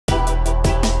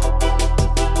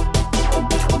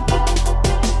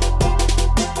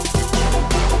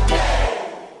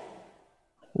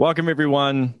Welcome,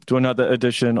 everyone, to another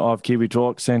edition of Kiwi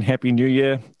Talks, and Happy New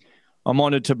Year. I'm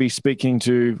honored to be speaking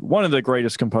to one of the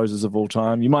greatest composers of all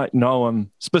time. You might know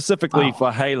him specifically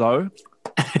for Halo.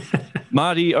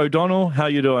 Marty O'Donnell, how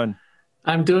you doing?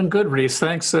 I'm doing good, Reese.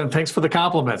 Thanks, and thanks for the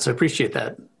compliments. I appreciate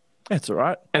that. That's all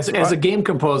right. As a game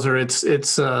composer, it's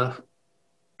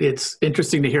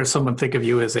interesting to hear someone think of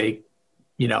you as a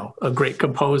great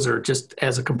composer just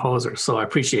as a composer. So I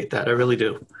appreciate that. I really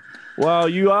do. Well,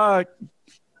 you are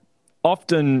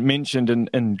often mentioned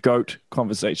in GOAT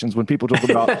conversations when people talk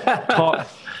about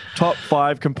top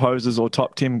 5 composers or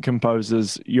top 10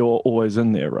 composers. You're always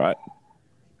in there, right?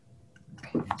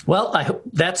 Well,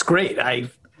 that's great.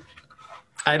 I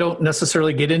don't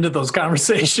necessarily get into those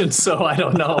conversations, so I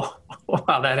don't know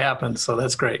how that happens. So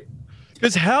that's great.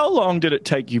 Because how long did it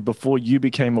take you before you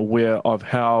became aware of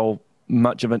how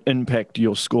much of an impact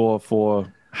your score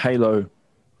for Halo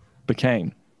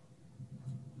became?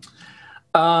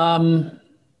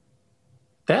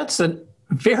 That's a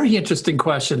very interesting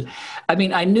question. I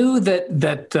mean, I knew that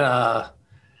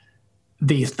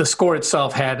the score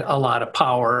itself had a lot of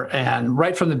power, and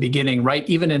right from the beginning, right,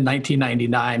 even in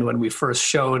 1999 when we first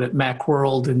showed at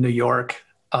Macworld in New York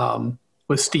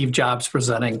with Steve Jobs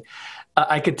presenting,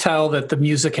 I could tell that the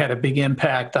music had a big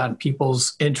impact on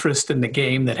people's interest in the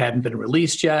game that hadn't been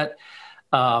released yet.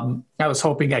 I was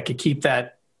hoping I could keep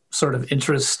that sort of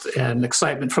interest and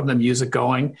excitement from the music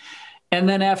going. And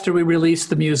then after we released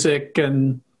the music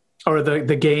or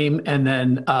the game, and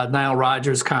then Nile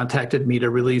Rodgers contacted me to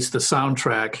release the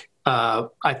soundtrack,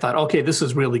 I thought, okay, this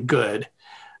is really good.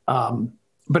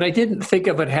 But I didn't think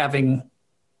of it having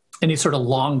any sort of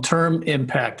long-term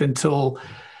impact until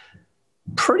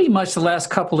pretty much the last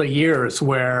couple of years,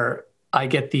 where I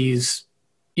get these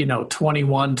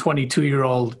 21,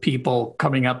 22-year-old people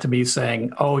coming up to me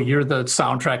saying, oh, you're the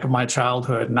soundtrack of my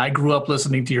childhood, and I grew up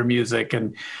listening to your music,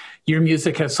 and your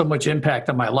music has so much impact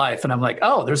on my life. And I'm like,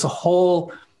 oh, there's a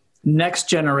whole next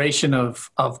generation of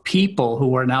people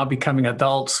who are now becoming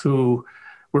adults who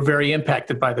were very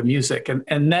impacted by the music.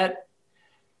 And that,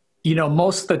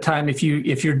 most of the time, if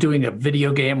you're doing a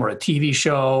video game or a TV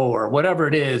show or whatever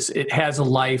it is, it has a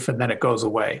life and then it goes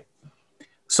away.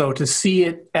 So to see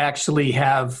it actually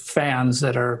have fans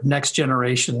that are next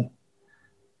generation,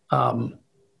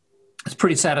 it's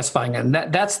pretty satisfying. And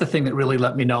that's the thing that really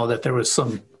let me know that there was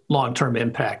some long-term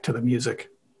impact to the music.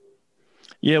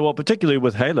 Yeah, well, particularly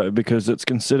with Halo, because it's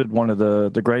considered one of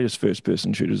the greatest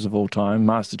first-person shooters of all time.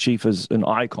 Master Chief is an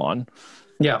icon.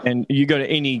 Yeah. And you go to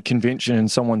any convention and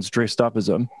someone's dressed up as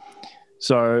him.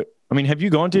 So, I mean, have you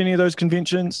gone to any of those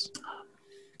conventions?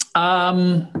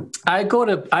 I've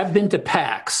been to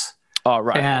PAX. Oh,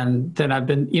 right. And then I've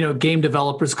been, Game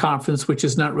Developers Conference, which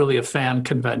is not really a fan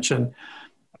convention.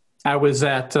 I was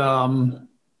at, I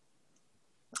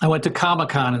went to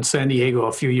Comic-Con in San Diego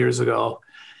a few years ago,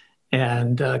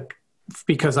 and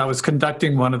because I was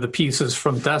conducting one of the pieces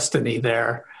from Destiny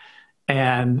there,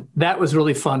 and that was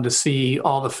really fun to see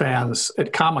all the fans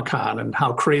at Comic-Con and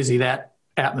how crazy that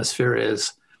atmosphere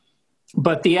is.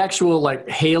 But the actual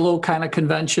Halo kind of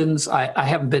conventions, I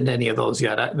haven't been to any of those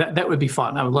yet. That would be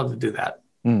fun. I would love to do that.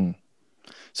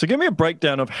 So give me a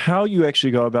breakdown of how you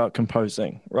actually go about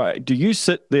composing, right? Do you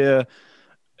sit there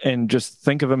and just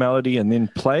think of a melody and then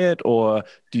play it, or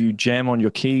do you jam on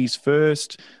your keys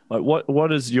first?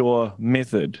 What is your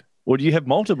method? Or do you have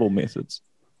multiple methods?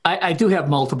 I do have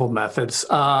multiple methods.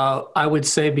 I would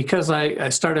say because I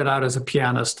started out as a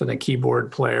pianist and a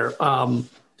keyboard player,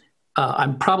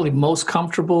 I'm probably most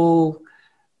comfortable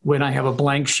when I have a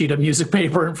blank sheet of music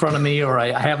paper in front of me, or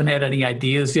I haven't had any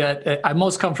ideas yet. I'm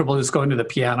most comfortable just going to the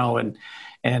piano and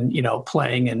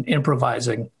playing and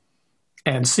improvising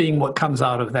and seeing what comes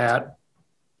out of that.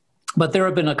 But there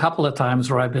have been a couple of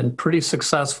times where I've been pretty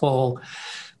successful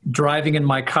driving in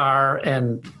my car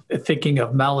and thinking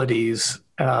of melodies.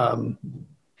 And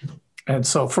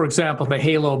so, for example, the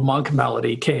Halo Monk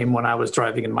melody came when I was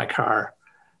driving in my car,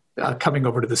 coming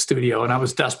over to the studio, and I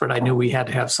was desperate. I knew we had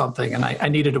to have something, and I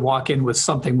needed to walk in with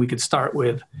something we could start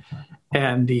with.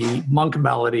 And the Monk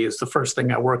melody is the first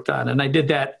thing I worked on. And I did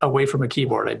that away from a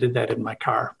keyboard. I did that in my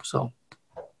car. So.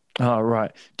 Oh,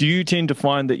 right. Do you tend to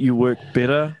find that you work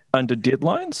better under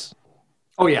deadlines?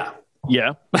 Oh, yeah.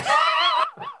 Yeah.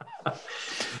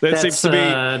 Seems to be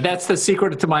that's the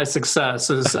secret to my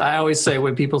success. Is I always say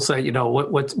when people say,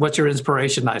 what's your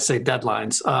inspiration? I say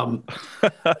deadlines.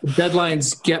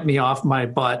 Deadlines get me off my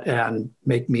butt and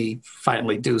make me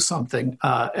finally do something.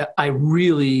 I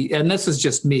really, and this is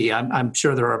just me. I'm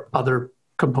sure there are other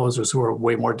composers who are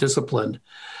way more disciplined.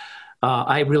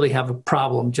 I really have a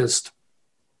problem just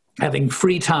having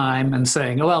free time and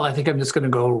saying, oh, well, I think I'm just going to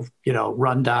go,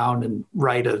 run down and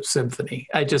write a symphony.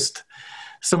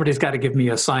 Somebody's got to give me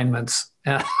assignments.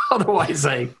 Otherwise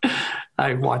I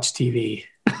watch TV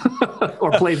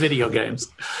or play video games.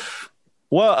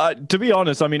 Well, to be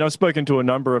honest, I mean, I've spoken to a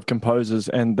number of composers,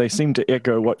 and they seem to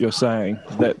echo what you're saying,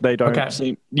 that they don't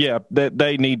that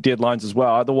they need deadlines as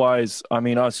well. Otherwise, I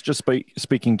mean, I was just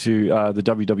speaking to the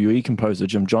WWE composer,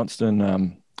 Jim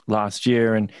Johnston, last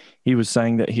year, and he was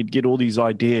saying that he'd get all these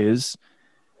ideas,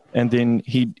 and then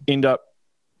he'd end up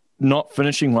not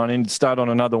finishing one and start on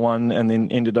another one, and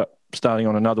then ended up starting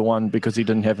on another one because he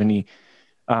didn't have any,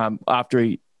 after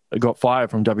he got fired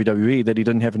from WWE, that he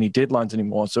didn't have any deadlines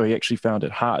anymore. So he actually found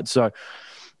it hard. So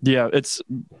yeah,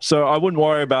 so I wouldn't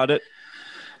worry about it.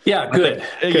 Yeah. Good.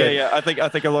 Yeah. I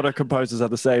think a lot of composers are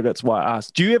the same. That's why I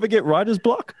asked. Do you ever get writer's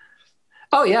block?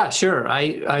 Oh yeah, sure.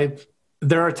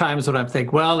 There are times when I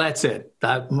think, well, that's it.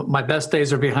 My best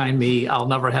days are behind me. I'll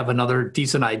never have another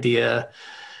decent idea.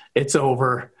 It's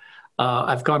over.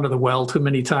 I've gone to the well too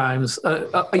many times.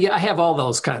 I have all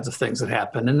those kinds of things that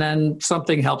happen. And then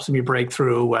something helps me break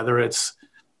through, whether it's,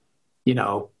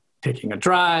 taking a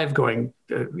drive, going,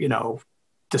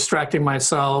 distracting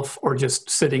myself, or just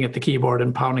sitting at the keyboard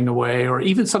and pounding away, or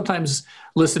even sometimes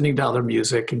listening to other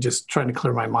music and just trying to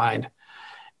clear my mind.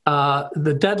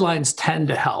 The deadlines tend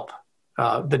to help.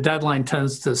 The deadline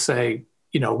tends to say,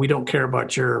 we don't care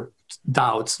about your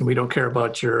doubts and we don't care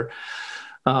about your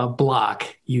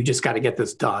block. You just got to get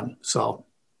this done. So,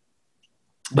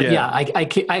 but I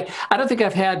don't think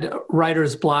I've had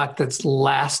writer's block that's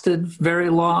lasted very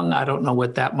long. I don't know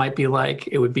what that might be like.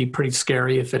 It would be pretty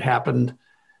scary if it happened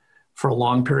for a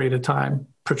long period of time,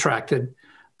 protracted.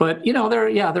 But there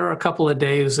are a couple of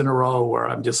days in a row where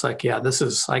I'm just like,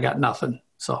 I got nothing.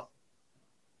 So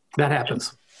that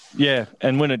happens. Yeah,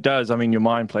 and when it does, I mean, your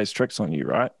mind plays tricks on you,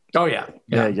 right? Oh yeah.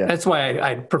 That's why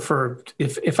I prefer,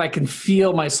 if I can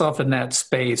feel myself in that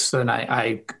space, then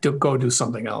I go do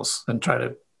something else and try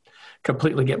to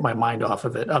completely get my mind off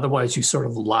of it. Otherwise, you sort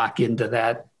of lock into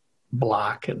that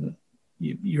block, and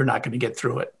you're not going to get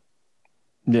through it.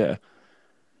 Yeah,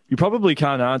 you probably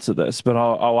can't answer this, but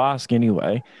I'll ask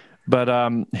anyway. But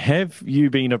have you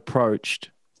been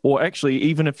approached, or actually,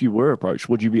 even if you were approached,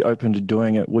 would you be open to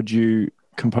doing it? Would you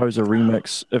compose a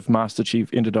remix if Master Chief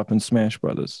ended up in Smash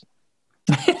Brothers?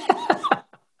 I'd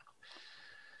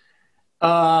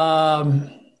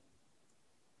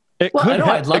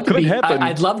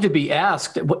love to be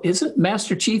asked. Isn't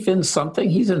Master Chief in something?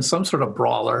 He's in some sort of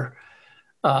brawler.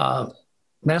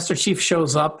 Master Chief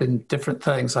shows up in different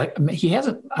things. He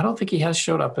hasn't. I don't think he has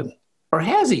showed up in, or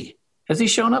has he? Has he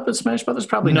shown up in Smash Brothers?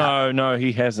 Probably not. No,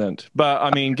 he hasn't. But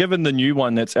I mean, given the new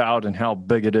one that's out and how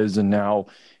big it is, and now,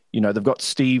 they've got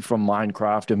Steve from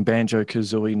Minecraft and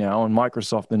Banjo-Kazooie now, and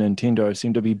Microsoft and Nintendo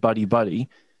seem to be buddy-buddy.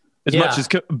 As much as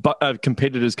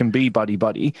competitors can be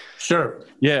buddy-buddy. Sure.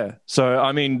 Yeah. So,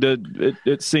 I mean,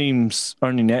 it seems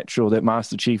only natural that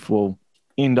Master Chief will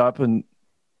end up in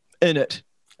it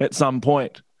at some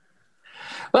point.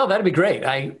 Well, that'd be great.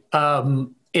 I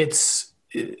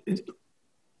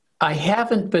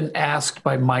haven't been asked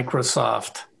by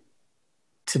Microsoft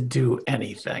to do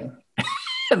anything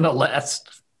in the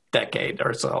last decade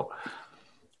or so.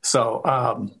 So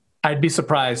I'd be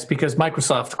surprised, because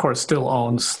Microsoft, of course, still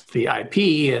owns the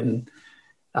IP, and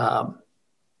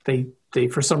they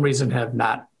for some reason have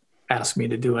not asked me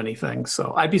to do anything.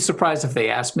 So I'd be surprised if they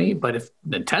asked me, but if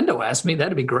Nintendo asked me,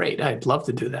 that'd be great. I'd love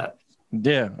to do that.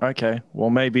 Yeah. Okay.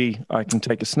 Well, maybe I can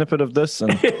take a snippet of this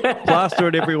and plaster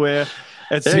it everywhere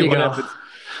and see what happens.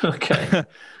 Okay.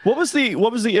 What was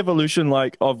the evolution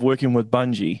like of working with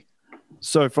Bungie?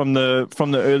 So from the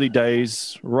early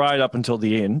days right up until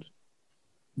the end,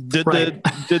 did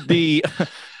the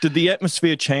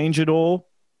atmosphere change at all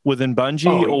within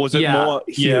Bungie, or was it more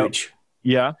huge?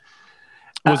 Yeah.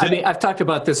 I've talked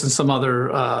about this in some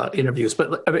other interviews,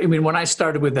 but I mean, when I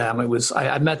started with them,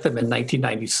 I met them in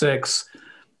 1996.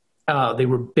 They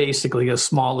were basically a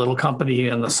small little company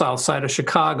in the south side of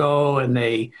Chicago, and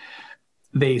they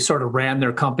sort of ran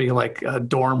their company like a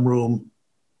dorm room.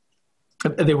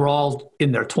 They were all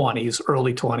in their 20s,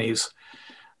 early 20s.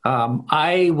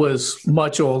 I was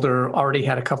much older, already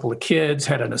had a couple of kids,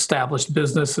 had an established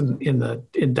business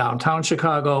in downtown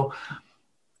Chicago.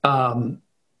 I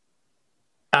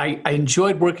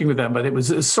enjoyed working with them, but it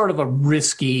was sort of a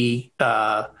risky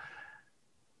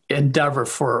endeavor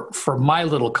for my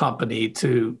little company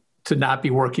to not be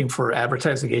working for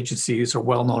advertising agencies or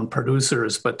well-known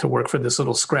producers, but to work for this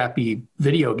little scrappy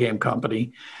video game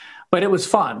company. But it was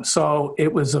fun. So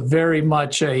it was very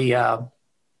much a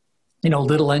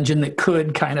little engine that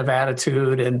could kind of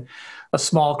attitude, and a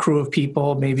small crew of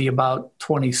people, maybe about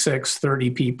 26, 30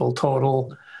 people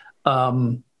total.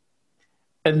 And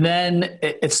then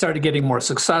it started getting more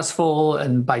successful.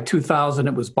 And by 2000,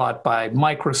 it was bought by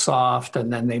Microsoft.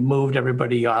 And then they moved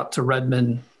everybody out to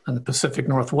Redmond in the Pacific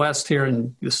Northwest here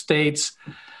in the States.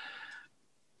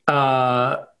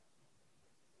 I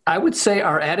would say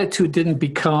our attitude didn't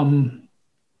become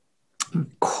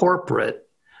corporate,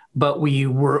 but we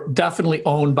were definitely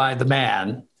owned by the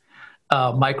man.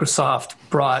 Microsoft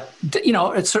brought,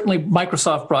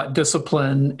 Microsoft brought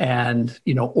discipline and,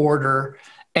 order,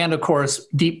 and of course,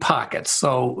 deep pockets.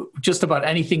 So just about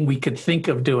anything we could think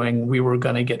of doing, we were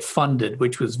going to get funded,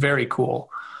 which was very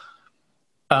cool.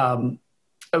 But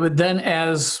then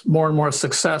as more and more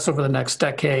success over the next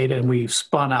decade, and we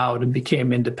spun out and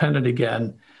became independent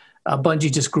again,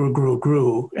 Bungie just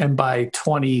grew. And by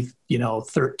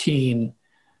 2013,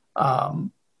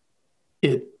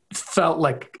 it felt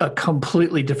like a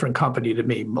completely different company to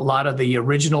me. A lot of the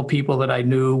original people that I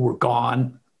knew were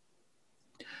gone.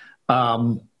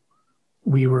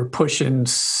 We were pushing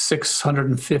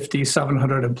 650,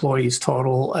 700 employees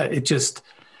total.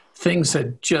 Things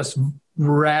had just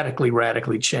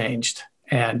radically changed.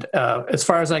 And as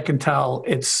far as I can tell,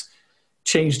 it's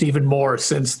changed even more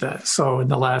since then. So in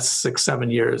the last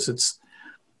 6-7 years, it's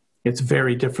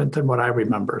very different than what I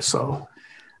remember. So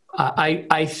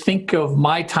I think of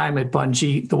my time at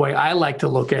Bungie, the way I like to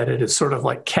look at it is sort of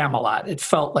like Camelot. It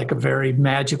felt like a very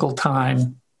magical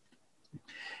time.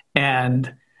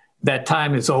 And that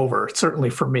time is over, certainly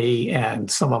for me and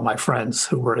some of my friends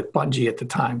who were at Bungie at the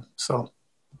time. So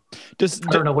I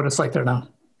don't know what it's like there now.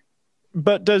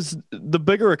 But does the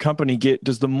bigger a company get,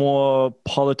 does the more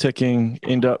politicking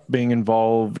end up being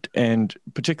involved? And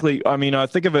particularly, I mean, I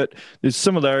think of it, there's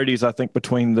similarities, I think,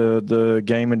 between the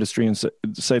game industry and,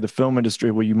 say, the film industry,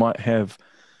 where you might have,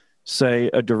 say,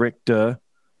 a director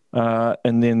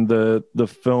and then the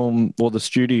film or the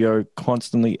studio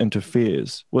constantly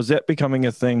interferes. Was that becoming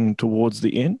a thing towards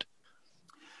the end?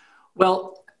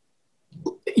 Well,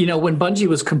 when Bungie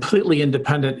was completely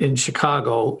independent in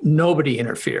Chicago, nobody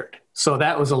interfered. So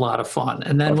that was a lot of fun.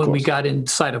 And then when we got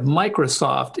inside of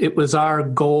Microsoft, it was our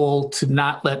goal to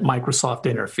not let Microsoft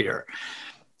interfere.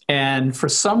 And for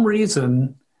some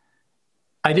reason,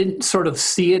 I didn't sort of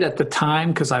see it at the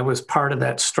time because I was part of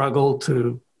that struggle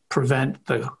to prevent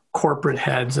the corporate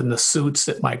heads and the suits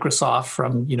at Microsoft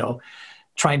from,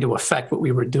 trying to affect what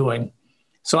we were doing.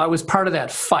 So I was part of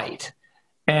that fight.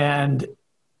 And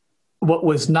what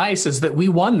was nice is that we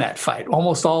won that fight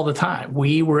almost all the time.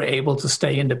 We were able to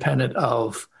stay independent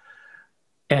of,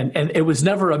 and it was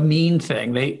never a mean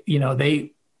thing.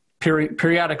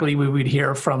 Periodically we would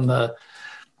hear from the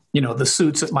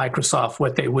suits at Microsoft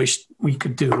what they wished we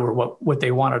could do or what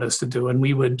they wanted us to do, and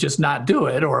we would just not do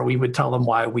it, or we would tell them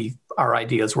why our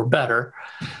ideas were better.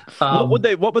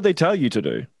 What would they tell you to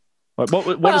do? Like,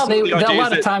 a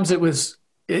lot of times it was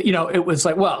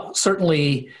like, well,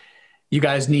 certainly you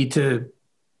guys need to,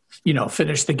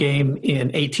 finish the game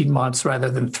in 18 months rather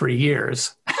than 3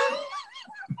 years.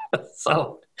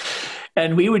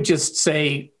 And we would just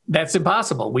say, that's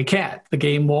impossible. We can't. The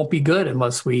game won't be good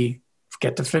unless we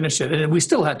get to finish it. And we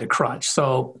still had to crunch.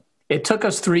 So it took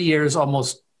us 3 years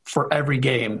almost for every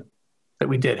game that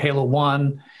we did. Halo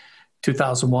 1,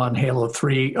 2001, Halo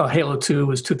 3, Halo 2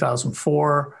 was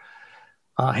 2004.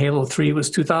 Halo 3 was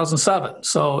 2007.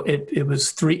 So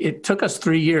it took us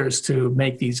 3 years to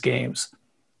make these games.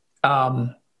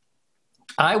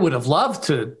 I would have loved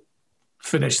to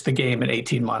finish the game in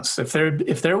 18 months. If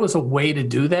there was a way to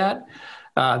do that,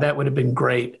 that would have been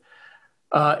great.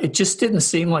 It just didn't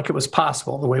seem like it was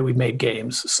possible the way we made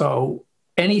games. So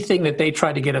anything that they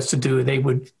tried to get us to do, they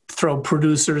would throw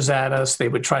producers at us. They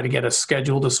would try to get us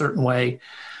scheduled a certain way.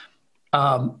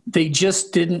 They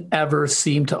just didn't ever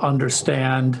seem to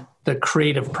understand the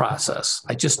creative process.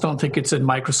 I just don't think it's in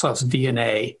Microsoft's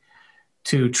DNA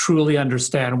to truly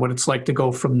understand what it's like to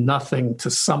go from nothing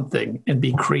to something and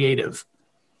be creative.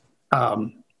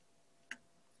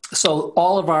 So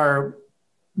all of our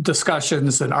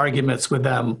discussions and arguments with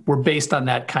them were based on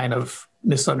that kind of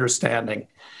misunderstanding.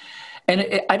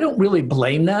 And I don't really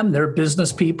blame them. They're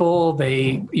business people.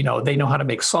 They know how to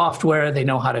make software. They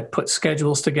know how to put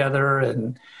schedules together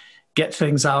and get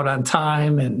things out on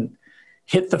time and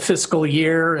hit the fiscal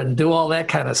year and do all that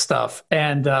kind of stuff.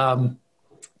 And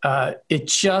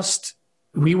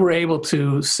we were able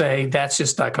to say, that's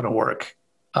just not going to work.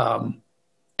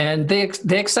 And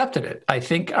they accepted it. I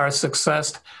think our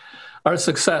success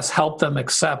helped them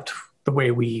accept the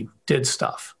way we did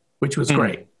stuff, which was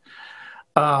great.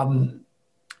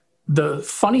 the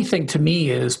funny thing to me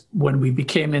is when we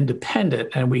became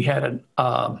independent and we had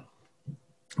a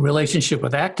relationship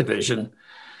with Activision,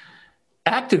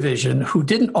 who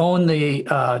didn't own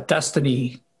the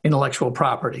Destiny intellectual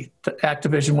property.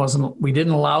 Activision we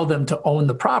didn't allow them to own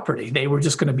the property. They were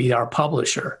just going to be our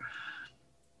publisher.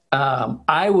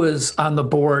 I was on the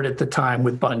board at the time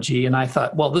with Bungie, and I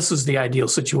thought, well, this is the ideal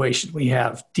situation. We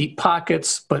have deep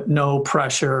pockets, but no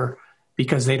pressure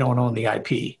because they don't own the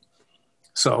IP.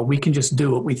 So we can just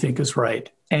do what we think is right.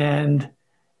 And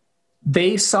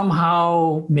they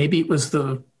somehow, maybe it was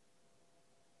the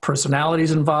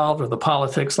personalities involved or the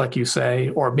politics, like you say,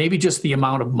 or maybe just the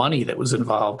amount of money that was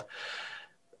involved.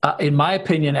 In my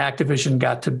opinion, Activision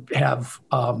got to have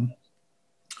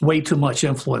way too much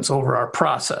influence over our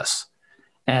process.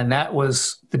 And that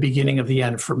was the beginning of the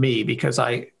end for me, because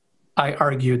I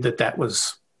argued that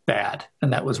was bad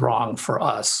and that was wrong for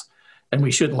us. And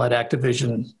we shouldn't let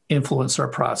Activision influence our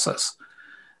process.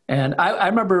 And I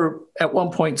remember at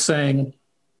one point saying,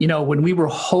 when we were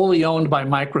wholly owned by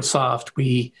Microsoft,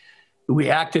 we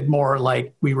acted more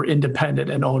like we were independent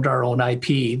and owned our own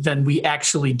IP than we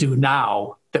actually do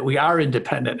now that we are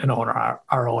independent and own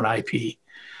our own IP.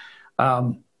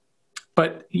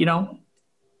 But,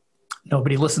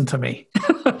 nobody listened to me.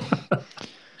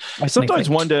 I sometimes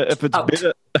wonder if it's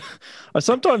better. I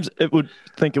sometimes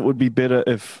think it would be better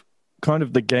if kind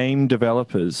of the game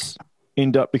developers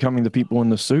end up becoming the people in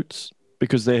the suits,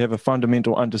 because they have a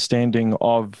fundamental understanding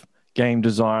of game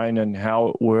design and how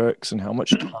it works and how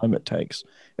much time it takes,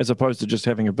 as opposed to just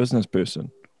having a business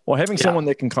person or having someone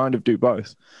that can kind of do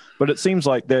both. But it seems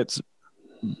like that's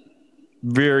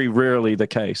very rarely the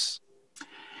case.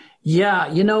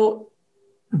 Yeah,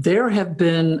 there have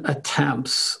been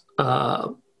attempts,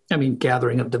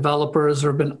 gathering of developers,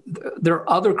 there are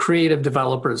other creative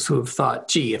developers who have thought,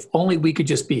 gee, if only we could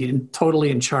just be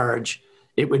totally in charge,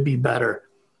 it would be better.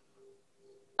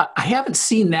 I haven't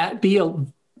seen that be a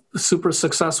super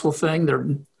successful thing.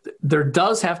 There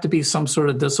does have to be some sort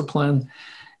of discipline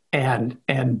and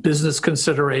business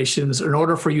considerations in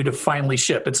order for you to finally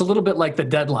ship. It's a little bit like the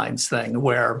deadlines thing,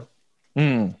 where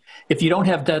if you don't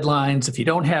have deadlines, if you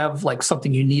don't have like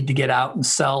something you need to get out and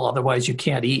sell, otherwise you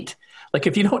can't eat. Like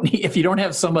if you don't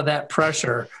have some of that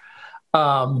pressure,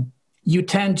 you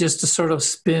tend just to sort of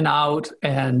spin out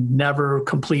and never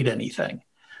complete anything.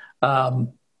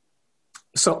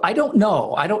 So I don't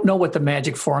know. I don't know what the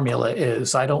magic formula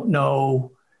is. I don't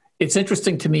know. It's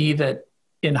interesting to me that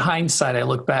in hindsight, I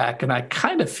look back and I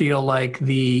kind of feel like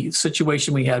the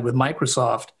situation we had with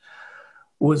Microsoft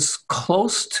was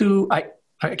close to,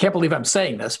 I can't believe I'm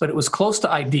saying this, but it was close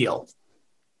to ideal,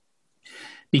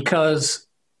 because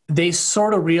they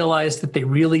sort of realized that they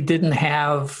really didn't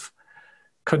have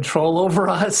control over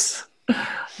us,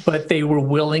 but they were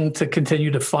willing to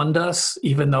continue to fund us,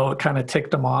 even though it kind of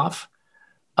ticked them off.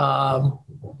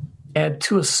 And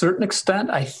to a certain extent,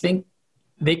 I think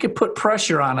they could put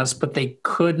pressure on us, but they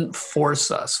couldn't force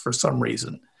us for some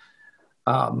reason.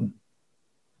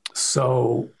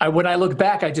 So when I look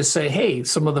back, I just say, hey,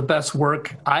 some of the best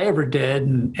work I ever did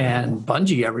and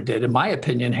Bungie ever did, in my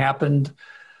opinion, happened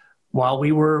while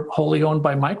we were wholly owned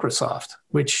by Microsoft,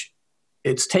 which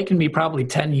it's taken me probably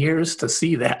 10 years to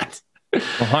see that.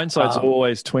 Well, hindsight's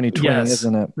always 20/20, yes,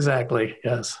 isn't it? Exactly,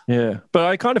 yes. Yeah, but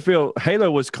I kind of feel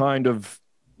Halo was kind of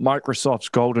Microsoft's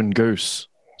golden goose,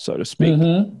 so to speak.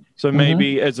 Mm-hmm. So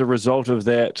maybe as a result of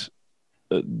that,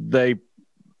 they,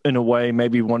 in a way,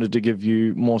 maybe wanted to give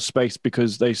you more space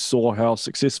because they saw how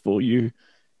successful you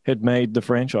had made the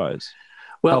franchise.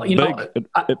 Well,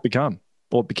 it became.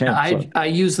 I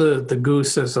use the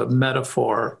goose as a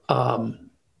metaphor,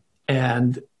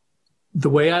 and the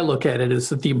way I look at it is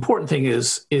that the important thing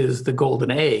is the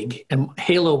golden egg, and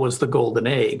Halo was the golden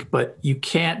egg, but you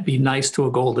can't be nice to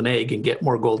a golden egg and get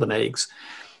more golden eggs.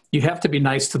 You have to be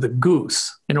nice to the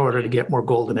goose in order to get more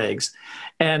golden eggs.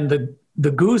 And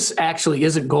the goose actually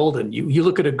isn't golden. You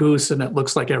look at a goose and it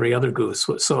looks like every other goose.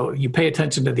 So you pay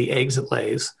attention to the eggs it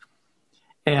lays.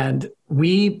 And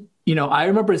I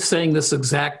remember saying this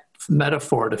exact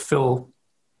metaphor to Phil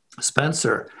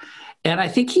Spencer, and I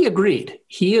think he agreed.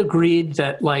 He agreed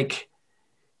that like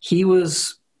he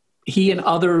and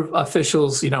other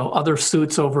officials, other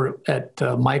suits over at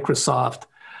Microsoft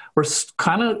were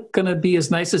kind of going to be as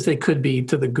nice as they could be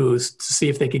to the goose to see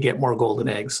if they could get more golden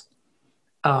eggs.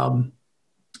 Not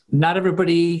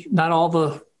all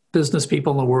the business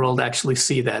people in the world actually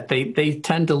see that. They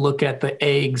tend to look at the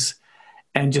eggs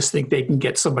and just think they can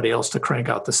get somebody else to crank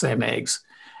out the same eggs.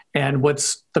 And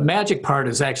what's the magic part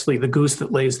is actually the goose that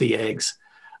lays the eggs.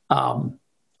 And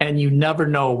you never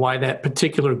know why that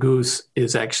particular goose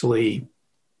is actually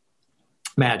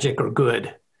magic or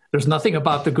good. There's nothing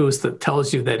about the goose that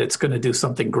tells you that it's going to do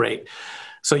something great.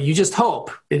 So you just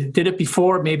hope. It did it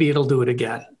before, maybe it'll do it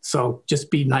again. So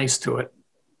just be nice to it.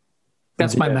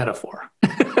 That's my metaphor.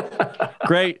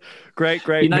 Great.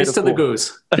 Be nice to the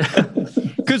goose.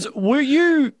 Because were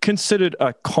you considered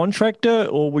a contractor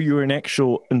or were you an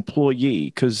actual employee?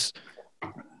 Because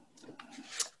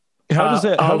how does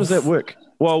that work?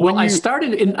 Well, I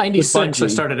started in '96. I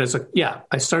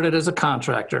started as a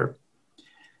contractor,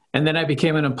 and then I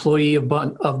became an employee of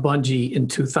Bungie in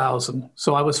 2000.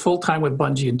 So I was full time with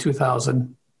Bungie in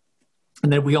 2000,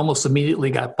 and then we almost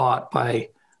immediately got bought by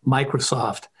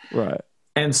Microsoft. Right.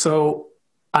 And so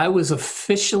I was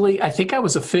officially a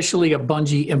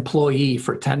Bungie employee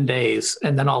for 10 days,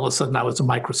 and then all of a sudden I was a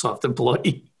Microsoft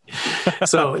employee.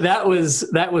 So that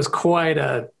was quite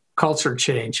a culture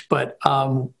change. But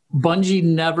Bungie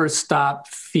never stopped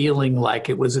feeling like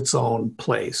it was its own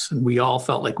place, and we all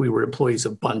felt like we were employees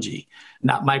of Bungie,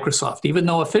 not Microsoft. Even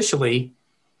though officially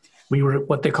we were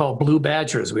what they call blue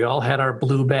badgers, we all had our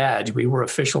blue badge. We were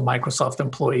official Microsoft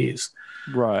employees.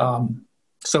 Right.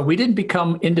 So we didn't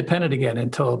become independent again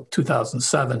until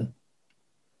 2007.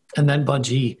 And then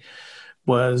Bungie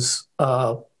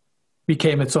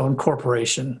became its own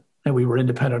corporation, and we were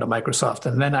independent of Microsoft.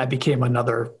 And then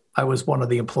I was one of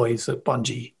the employees at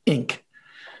Bungie, Inc.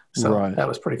 So that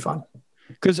was pretty fun.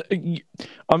 Because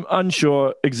I'm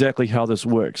unsure exactly how this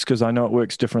works, because I know it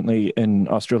works differently in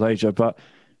Australasia, but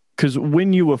because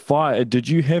when you were fired, did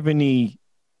you have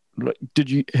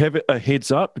a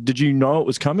heads up? Did you know it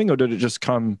was coming, or did it just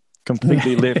come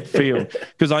completely left field?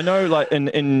 Because I know like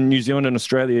in New Zealand and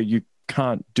Australia, you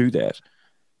can't do that.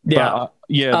 Yeah.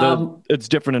 But, it's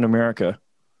different in America.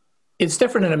 It's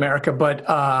different in America, but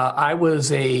I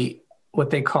was what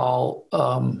they call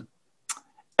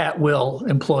at-will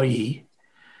employee,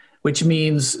 which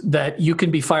means that you can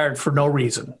be fired for no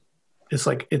reason. It's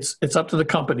like it's up to the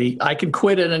company. I can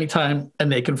quit at any time,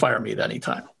 and they can fire me at any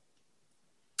time.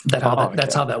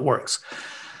 That's how that works.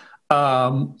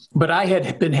 But I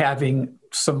had been having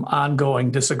some ongoing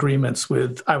disagreements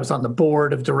I was on the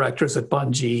board of directors at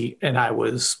Bungie, and I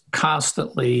was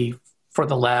constantly, for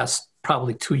the last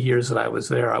probably 2 years that I was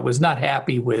there, I was not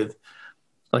happy with,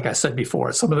 like I said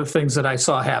before, some of the things that I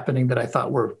saw happening that I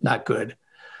thought were not good.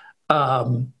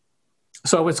 So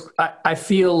I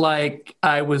feel like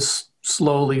I was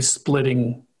slowly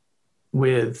splitting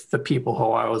with the people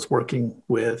who I was working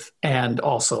with, and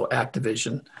also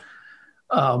Activision.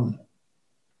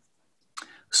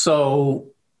 So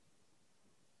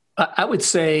I would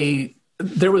say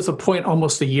there was a point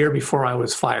almost a year before I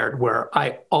was fired where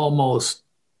I almost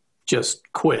just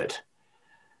quit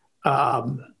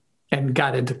and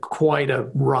got into quite a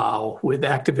row with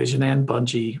Activision and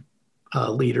Bungie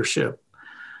leadership.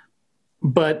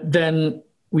 But then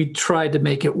we tried to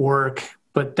make it work.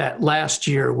 But that last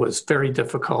year was very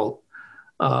difficult,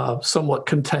 somewhat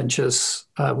contentious.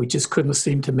 We just couldn't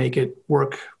seem to make it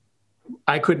work.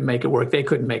 I couldn't make it work. They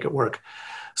couldn't make it work.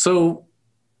 So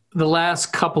the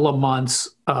last couple of months,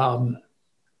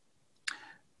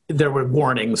 there were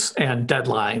warnings and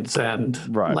deadlines and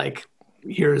like,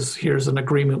 here's an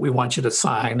agreement we want you to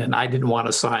sign. And I didn't want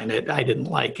to sign it. I didn't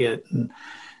like it. And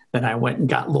then I went and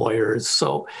got lawyers.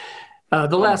 So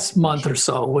the last month or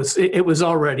so was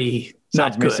already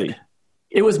not good. Messy.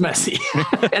 It was messy.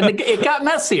 And it got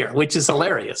messier, which is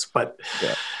hilarious. But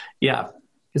yeah,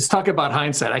 it's talk about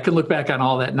hindsight. I can look back on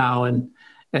all that now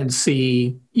and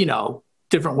see,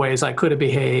 different ways I could have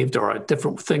behaved or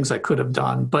different things I could have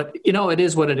done. But, it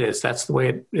is what it is. That's the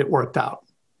way it worked out.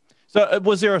 So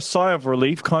was there a sigh of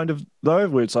relief kind of though,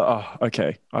 where it's like, oh,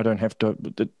 okay, I don't have to,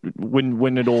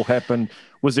 when it all happened,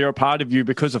 was there a part of you,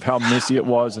 because of how messy it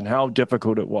was and how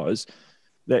difficult it was,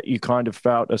 that you kind of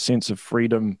felt a sense of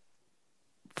freedom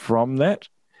from that?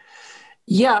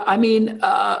 Yeah, I mean,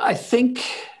 I think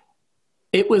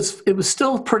it was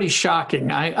still pretty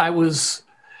shocking. I was,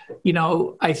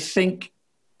 I think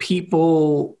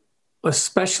people,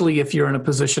 especially if you're in a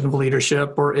position of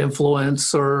leadership or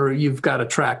influence or you've got a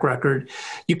track record,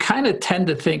 you kind of tend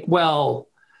to think, well,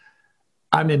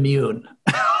 I'm immune.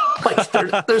 Like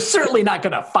they're certainly not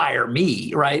going to fire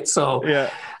me, right? So,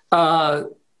 yeah.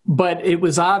 But it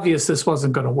was obvious this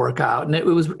wasn't going to work out, and it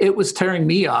was tearing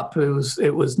me up.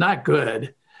 It was not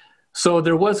good. So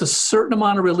there was a certain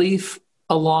amount of relief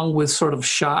along with sort of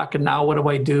shock. And now what do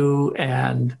I do?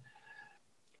 And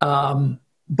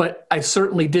but I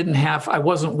certainly I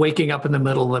wasn't waking up in the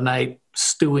middle of the night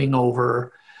stewing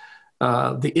over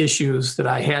the issues that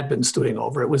I had been stewing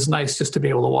over. It was nice just to be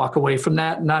able to walk away from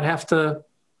that and not have to,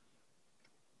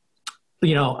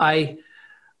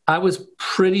 I was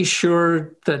pretty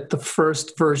sure that the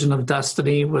first version of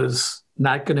Destiny was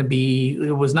not going to be,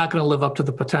 it was not going to live up to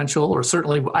the potential, or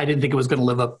certainly I didn't think it was going to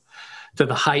live up to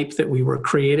the hype that we were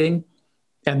creating.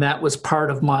 And that was part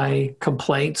of my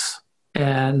complaints.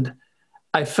 And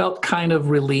I felt kind of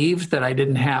relieved that I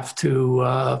didn't have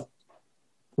to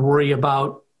worry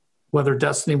about whether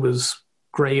Destiny was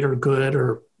great or good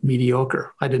or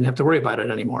mediocre. I didn't have to worry about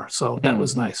it anymore. So that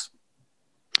was nice.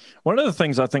 One of the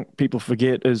things I think people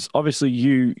forget is obviously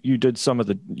you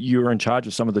were in charge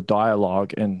of some of the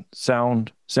dialogue and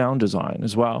sound design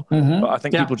as well. But I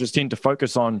think people just tend to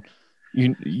focus on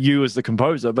you as the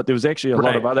composer, but there was actually a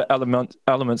lot of other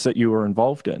elements that you were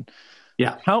involved in.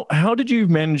 Yeah. How did you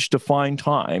manage to find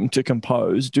time to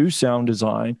compose, do sound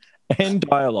design and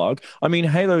dialogue? I mean,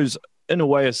 Halo's in a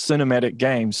way a cinematic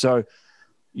game, so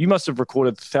you must have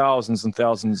recorded thousands and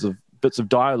thousands of bits of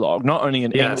dialogue, not only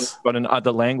in English, but in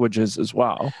other languages as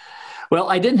well. Well,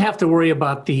 I didn't have to worry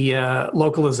about the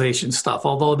localization stuff,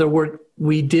 although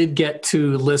we did get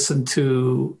to listen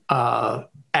to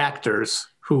actors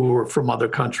who were from other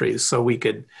countries. So I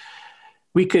could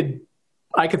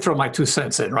throw my 2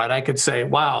 cents in, right? I could say,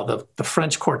 wow, the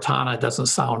French Cortana doesn't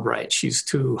sound right. She's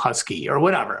too husky or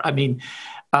whatever. I mean,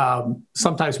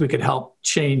 sometimes we could help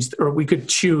change, or we could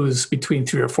choose between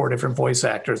 3 or 4 different voice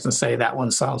actors and say that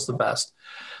one sounds the best.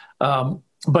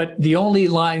 But the only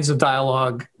lines of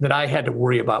dialogue that I had to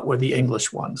worry about were the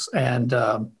English ones. And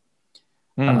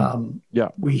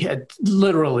we had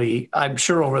literally, I'm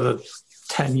sure over the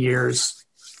 10 years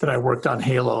that I worked on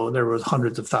Halo, there was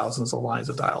hundreds of thousands of lines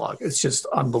of dialogue. It's just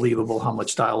unbelievable how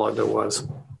much dialogue there was.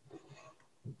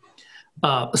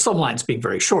 Some lines being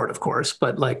very short, of course,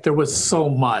 but like there was so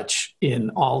much in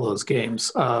all those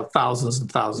games, thousands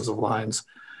and thousands of lines.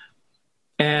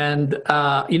 And,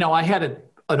 I had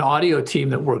an audio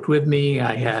team that worked with me.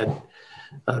 I had,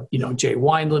 Jay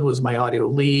Wineland was my audio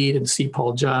lead, and C.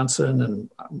 Paul Johnson.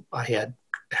 And I had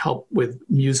help with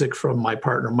music from my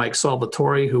partner, Mike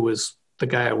Salvatore, who was the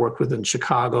guy I worked with in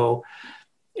Chicago.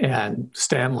 And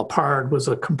Stan Lepard was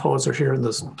a composer here in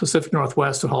the Pacific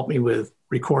Northwest who helped me with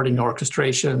recording,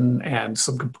 orchestration, and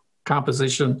some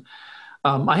composition.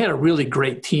 I had a really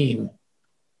great team.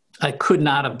 I could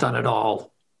not have done it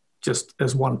all just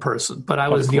as one person, but I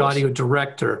was the audio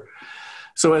director.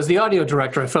 So as the audio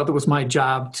director, I felt it was my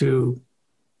job to,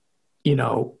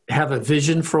 have a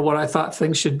vision for what I thought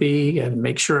things should be and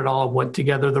make sure it all went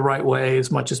together the right way as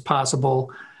much as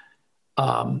possible.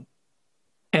 And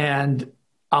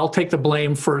I'll take the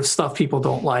blame for stuff people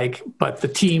don't like, but the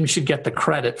team should get the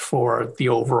credit for the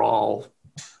overall,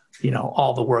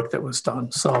 all the work that was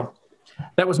done. So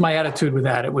that was my attitude with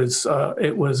that. It was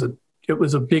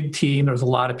a big team. There was a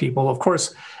lot of people, of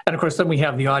course. And of course, then we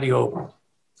have the audio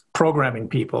programming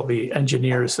people, the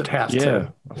engineers that have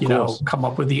to, come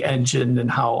up with the engine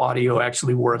and how audio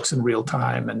actually works in real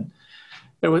time. And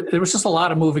there was just a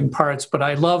lot of moving parts, but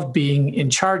I loved being in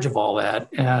charge of all that.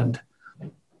 And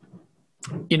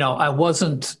I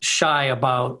wasn't shy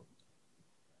about,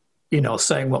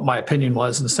 saying what my opinion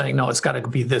was and saying, no, it's got to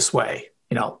be this way.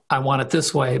 I want it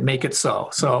this way, make it so.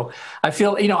 So I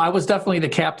feel, I was definitely the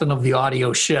captain of the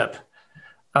audio ship.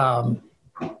 And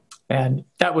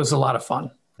that was a lot of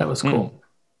fun. That was cool.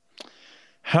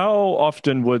 How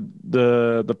often would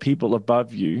the people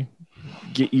above you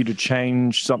get you to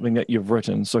change something that you've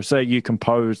written? So say you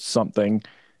composed something,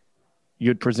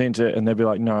 you'd present it and they'd be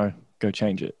like, no, go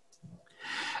change it.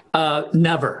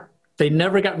 Never. They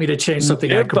never got me to change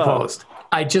something I composed.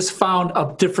 I just found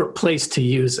a different place to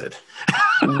use it.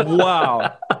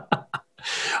 Wow.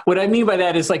 What I mean by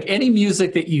that is like any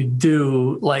music that you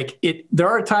do, there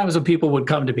are times when people would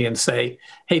come to me and say,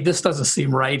 hey, this doesn't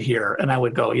seem right here. And I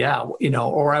would go, yeah,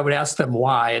 or I would ask them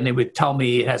why. And they would tell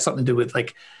me it has something to do with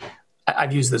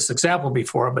I've used this example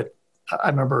before, but I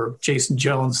remember Jason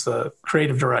Jones, the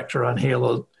creative director on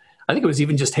Halo, I think it was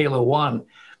even just Halo 1.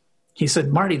 He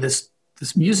said, Marty, this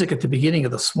music at the beginning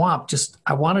of the swamp,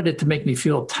 I wanted it to make me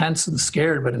feel tense and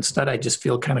scared, but instead I just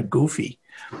feel kind of goofy.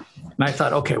 And I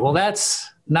thought, okay, well, that's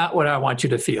not what I want you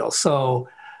to feel. So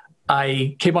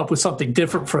I came up with something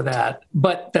different for that.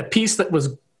 But the piece that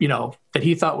was, that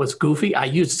he thought was goofy, I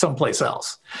used someplace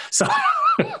else. So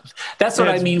that's what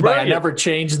I mean by I never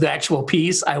changed the actual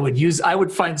piece. I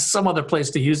would find some other place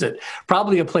to use it.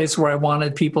 Probably a place where I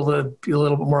wanted people to be a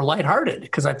little bit more lighthearted,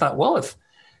 because I thought, well, if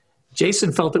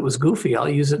Jason felt it was goofy, I'll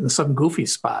use it in some goofy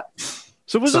spot.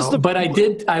 But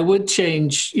I would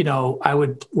change, I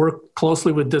would work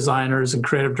closely with designers and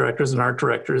creative directors and art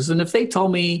directors. And if they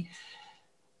told me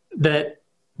that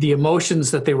the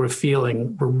emotions that they were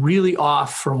feeling were really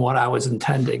off from what I was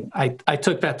intending, I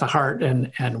took that to heart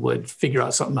and would figure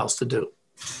out something else to do.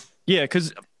 Yeah,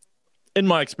 because in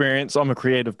my experience, I'm a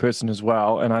creative person as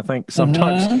well, and I think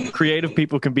sometimes creative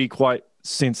people can be quite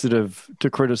sensitive to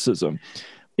criticism.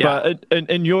 Yeah. But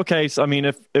in your case, I mean,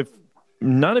 if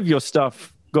none of your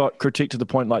stuff got critiqued to the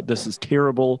point like this is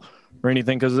terrible or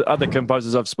anything, because other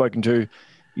composers I've spoken to,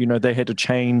 you know, they had to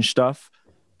change stuff.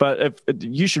 But if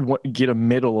you should get a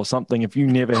medal or something if you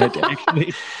never had to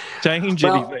actually change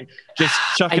anything, just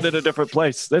chuck it in a different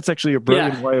place. That's actually a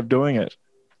brilliant way of doing it.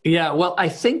 Yeah, well, I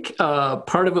think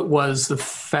part of it was the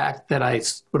fact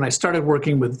that when I started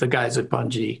working with the guys at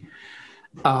Bungie,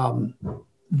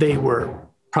 they were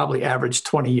probably average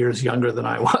 20 years younger than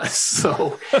I was.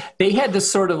 So they had this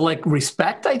sort of like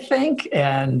respect, I think.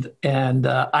 And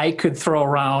I could throw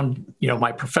around, you know,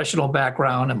 my professional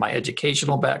background and my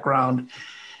educational background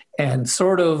and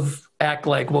sort of act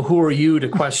like, well, who are you to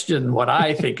question what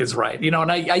I think is right? You know,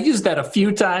 and I used that a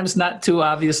few times, not too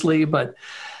obviously, but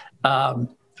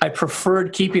I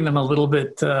preferred keeping them a little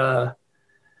bit, I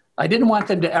didn't want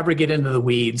them to ever get into the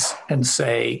weeds and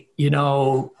say, you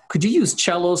know, could you use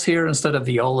cellos here instead of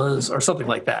violas or something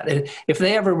like that? If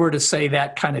they ever were to say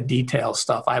that kind of detail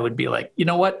stuff, I would be like, you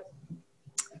know what?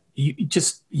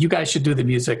 You guys should do the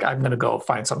music. I'm going to go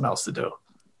find something else to do.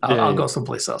 I'll go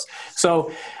someplace else.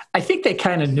 So I think they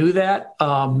kind of knew that.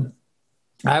 I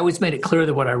always made it clear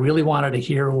that what I really wanted to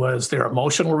hear was their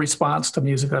emotional response to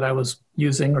music that I was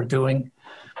using or doing,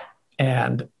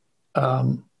 and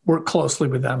work closely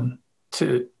with them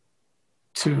to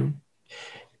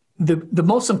the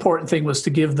most important thing was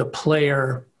to give the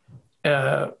player,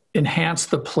 enhance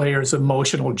the player's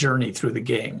emotional journey through the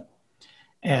game.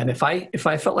 And if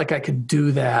I felt like I could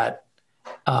do that,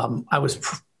 I was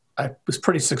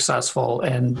pretty successful,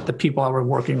 and the people I were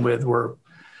working with were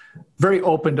very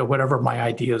open to whatever my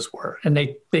ideas were. And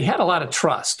they had a lot of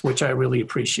trust, which I really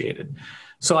appreciated.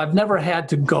 So I've never had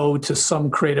to go to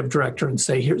some creative director and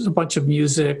say, here's a bunch of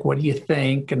music, what do you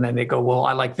think? And then they go, well,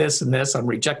 I like this and this, I'm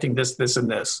rejecting this, this, and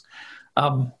this.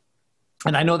 And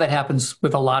I know that happens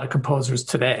with a lot of composers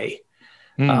today,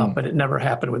 but it never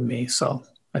happened with me. So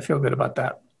I feel good about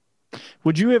that.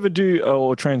 Would you ever do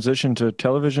or transition to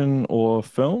television or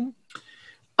film?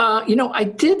 You know, I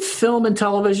did film and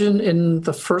television in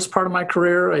the first part of my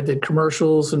career. I did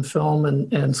commercials and film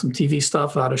and some TV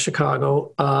stuff out of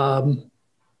Chicago.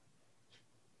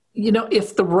 You know,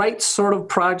 if the right sort of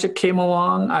project came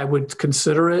along, I would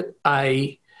consider it.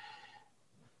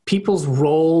 People's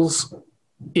roles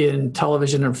in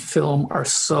television and film are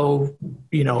so,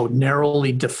 you know,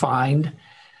 narrowly defined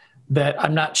that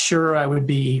I'm not sure I would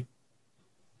be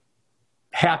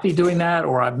happy doing that,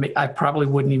 or I probably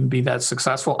wouldn't even be that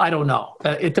successful. I don't know.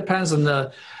 It depends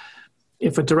on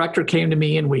if a director came to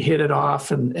me and we hit it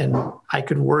off and I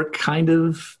could work kind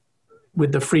of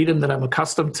with the freedom that I'm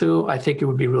accustomed to, I think it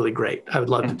would be really great. I would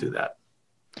love to do that.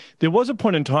 There was a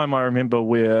point in time I remember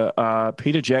where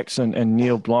Peter Jackson and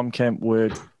Neil Blomkamp were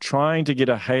trying to get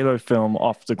a Halo film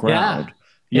off the ground.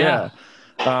 Yeah.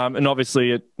 And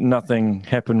obviously nothing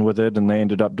happened with it, and they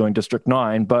ended up doing District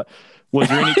 9. But was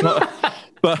there any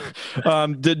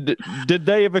did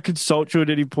they ever consult you at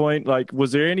any point? Like,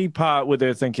 was there any part where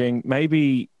they're thinking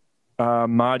maybe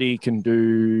Marty can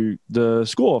do the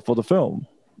score for the film?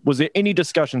 Was there any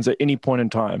discussions at any point in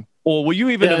time, or were you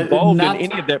even involved in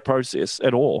any of that process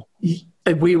at all?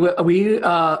 I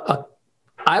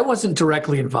wasn't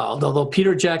directly involved, although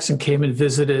Peter Jackson came and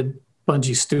visited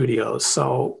Bungie Studios.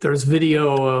 So there's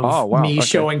video of me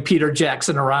showing Peter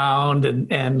Jackson around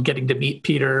and getting to meet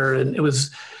Peter. And it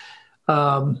was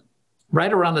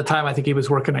right around the time I think he was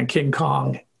working on King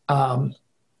Kong. And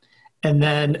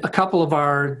then a couple of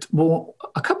our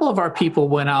people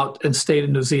went out and stayed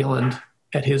in New Zealand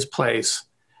at his place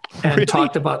and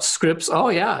talked about scripts. Oh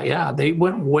yeah. They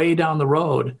went way down the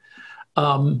road.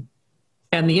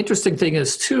 And the interesting thing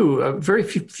is, too, very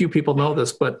few people know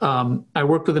this, but I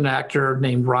worked with an actor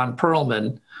named Ron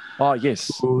Perlman. Oh,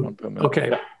 yes. Ron Perlman. Okay.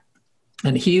 Yeah.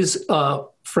 And he's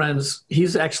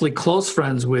he's actually close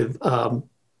friends with, oh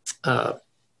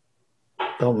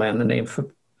man, the name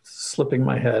slipping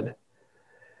my head.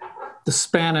 The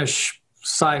Spanish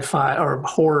sci-fi or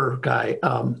horror guy.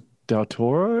 Del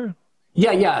Toro?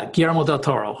 Yeah, Guillermo del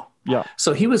Toro. Yeah.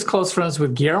 So he was close friends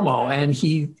with Guillermo, and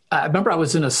I remember I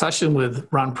was in a session with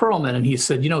Ron Perlman, and he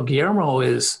said, you know, Guillermo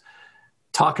is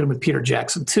talking with Peter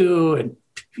Jackson too, and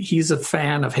he's a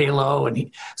fan of Halo.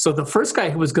 And so the first guy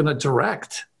who was going to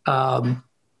direct the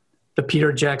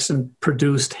Peter Jackson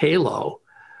produced Halo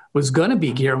was going to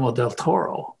be Guillermo del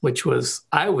Toro, which was,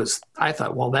 I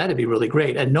thought, well, that'd be really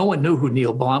great. And no one knew who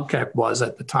Neil Blomkamp was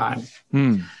at the time.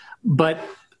 But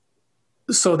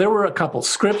so there were a couple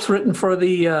scripts written for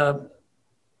the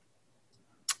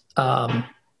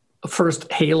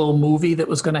first Halo movie that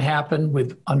was going to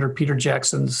happen under Peter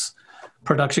Jackson's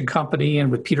production company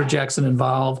and with Peter Jackson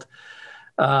involved.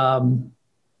 I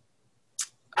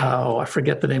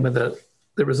forget the name of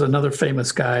there was another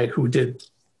famous guy who did,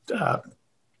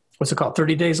 what's it called?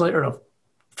 30 days later, or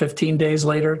 15 days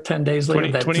later, 10 days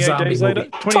later, 28 days later?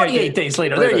 28 days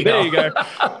later. There you go. There you go.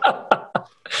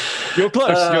 You're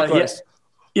close. You're close.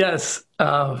 Yes.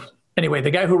 Anyway,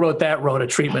 the guy who wrote that wrote a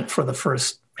treatment for the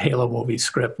first Halo movie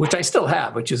script, which I still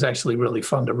have, which is actually really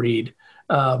fun to read.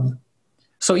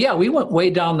 So yeah, we went way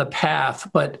down the path,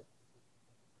 but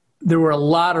there were a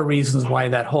lot of reasons why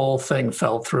that whole thing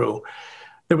fell through.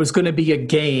 There was going to be a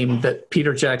game that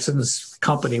Peter Jackson's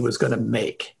company was going to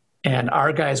make, and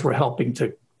our guys were helping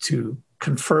to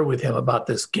confer with him about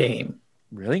this game.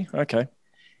 Really? Okay.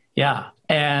 Yeah.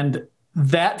 And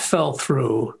that fell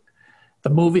through. The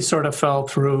movie sort of fell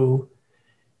through.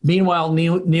 Meanwhile,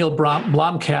 Neil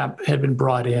Blomkamp had been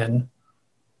brought in.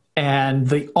 And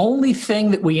the only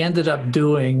thing that we ended up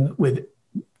doing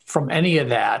from any of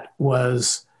that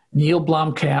was Neil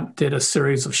Blomkamp did a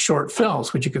series of short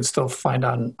films, which you can still find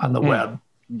on the web.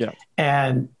 Yeah.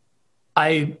 And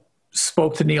I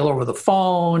spoke to Neil over the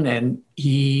phone, and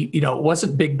he, it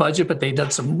wasn't big budget, but they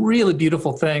did some really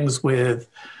beautiful things with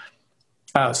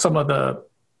some of the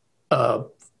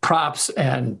props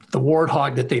and the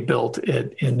warthog that they built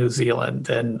in New Zealand.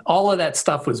 And all of that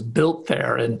stuff was built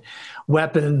there, and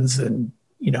weapons and,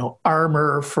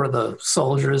 armor for the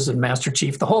soldiers and Master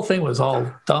Chief. The whole thing was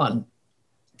all done.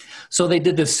 So they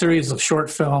did this series of short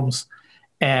films,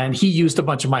 and he used a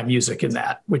bunch of my music in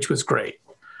that, which was great.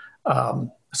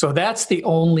 So that's the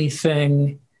only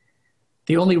thing,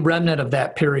 the only remnant of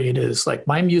that period is like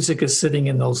my music is sitting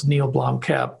in those Neil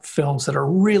Blomkamp films that are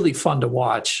really fun to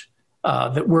watch,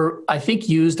 that were, I think,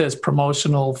 used as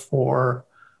promotional for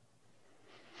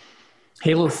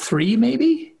Halo 3,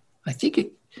 maybe? I think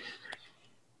it...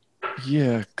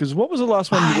 Yeah, because what was the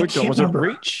last one you worked on? Was it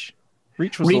Reach?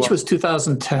 Reach was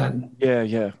 2010.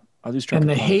 Yeah. And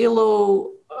the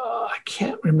Halo, I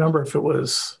can't remember if it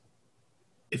was,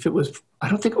 I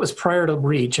don't think it was prior to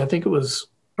Reach. I think it was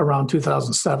around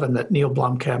 2007 that Neil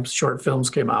Blomkamp's short films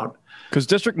came out. Because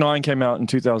District 9 came out in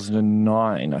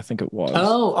 2009, I think it was.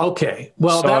 Oh, okay.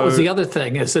 Well, that was the other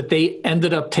thing, is that they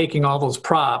ended up taking all those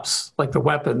props, like the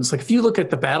weapons. Like if you look at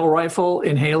the battle rifle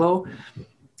in Halo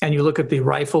and you look at the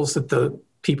rifles that the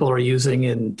people are using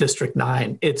in District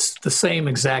 9, it's the same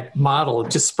exact model,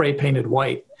 just spray painted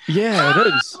white. Yeah, it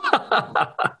is.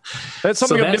 That's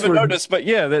something I've never noticed, but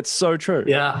yeah, that's so true.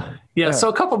 Yeah. So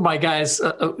a couple of my guys,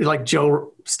 like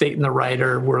Joe Staten, the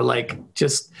writer, were like,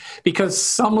 just because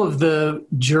some of the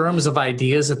germs of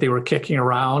ideas that they were kicking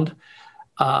around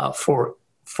for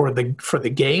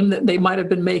the game that they might have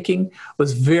been making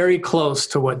was very close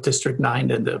to what District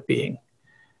 9 ended up being.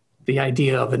 The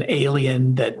idea of an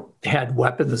alien that had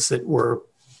weapons that were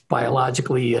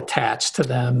biologically attached to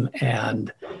them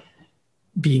and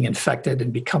being infected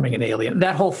and becoming an alien.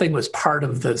 That whole thing was part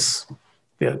of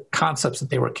the concepts that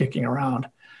they were kicking around.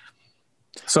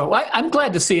 So I'm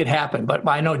glad to see it happen, but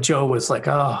I know Joe was like,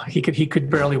 he could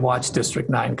barely watch District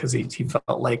 9 because he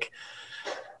felt like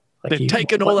they've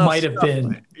taken all might have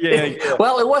been. Yeah.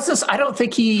 Well, it wasn't. I don't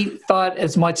think he thought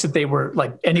as much that they were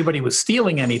like anybody was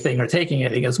stealing anything or taking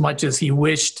anything, as much as he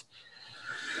wished,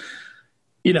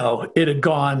 it had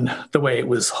gone the way it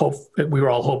was we were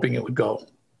all hoping it would go.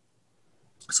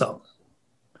 So,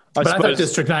 I thought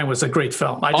District 9 was a great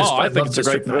film. I think it's a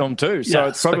great film too. So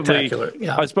it's probably,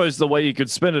 I suppose the way you could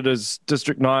spin it is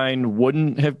District 9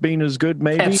 wouldn't have been as good,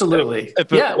 maybe. Absolutely.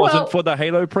 If it wasn't for the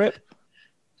Halo prep.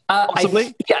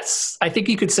 Possibly? Yes, I think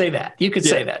you could say that. You could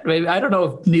say that. I don't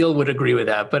know if Neil would agree with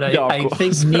that, but I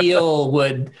think Neil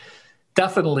would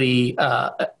definitely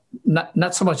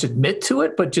not so much admit to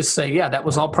it, but just say, that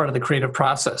was all part of the creative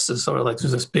process. It's sort of like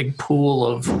there's this big pool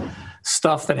of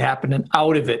stuff that happened, and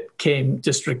out of it came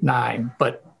District 9.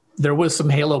 But there was some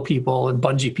Halo people and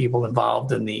Bungie people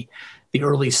involved in the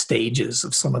early stages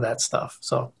of some of that stuff.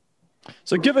 So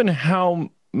given how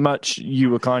much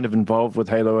you were kind of involved with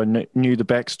Halo and knew the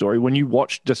backstory, when you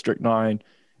watched District 9,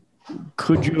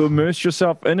 could you immerse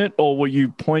yourself in it, or were you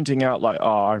pointing out like,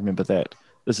 I remember that,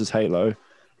 this is Halo?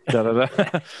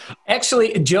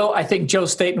 Actually, I think Joe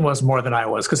Staten was more than I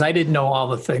was, because I didn't know all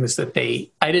the things that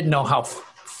I didn't know how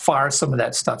far some of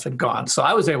that stuff had gone. So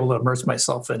I was able to immerse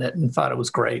myself in it and thought it was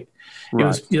great.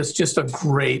 Right. It was just a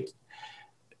great,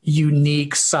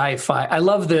 unique sci-fi. I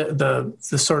love the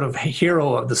sort of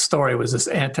hero of the story was this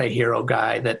anti-hero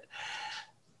guy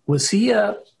was he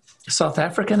a South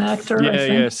African actor?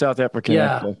 Yeah, South African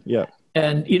actor. Yeah.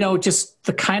 And, just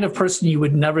the kind of person you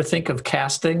would never think of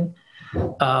casting.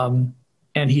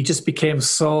 and he just became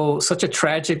such a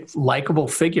tragic, likable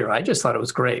figure. I just thought it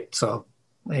was great. So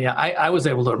yeah, I was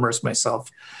able to immerse myself.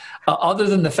 Other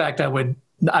than the fact I would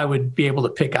be able to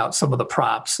pick out some of the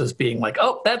props as being like,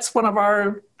 oh, that's one of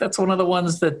the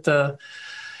ones that,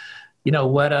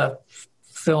 Weta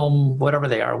Film, whatever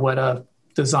they are, Weta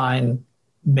Design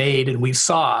made, and we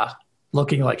saw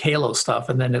looking like Halo stuff.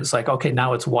 And then it was like, okay,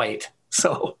 now it's white.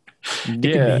 So it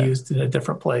can be used in a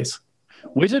different place.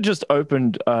 Weta just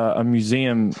opened a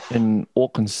museum in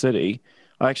Auckland City.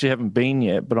 I actually haven't been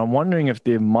yet, but I'm wondering if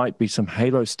there might be some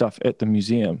Halo stuff at the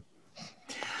museum.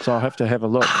 So I'll have to have a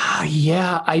look.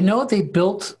 Yeah, I know they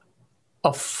built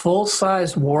a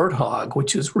full-sized Warthog,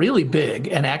 which is really big,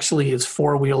 and actually is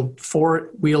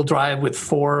four-wheel drive with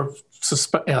four-way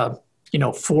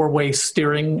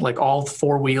steering, like all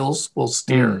four wheels will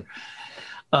steer.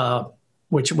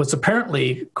 Which was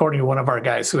apparently, according to one of our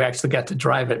guys who actually got to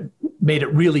drive it, made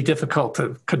it really difficult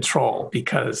to control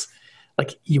because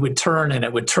like you would turn and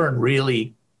it would turn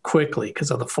really quickly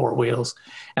because of the four wheels.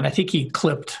 And I think he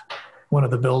clipped one of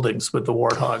the buildings with the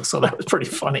Warthog. So that was pretty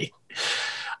funny.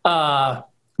 But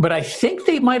I think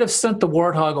they might have sent the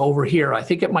Warthog over here. I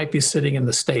think it might be sitting in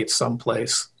the States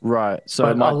someplace. Right. So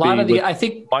but it might a lot be of I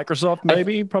think Microsoft,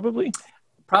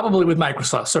 probably with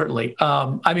Microsoft, certainly.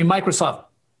 I mean, Microsoft,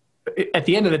 at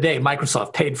the end of the day,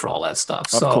 Microsoft paid for all that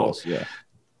stuff. Of course, yeah.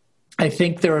 I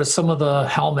think there are some of the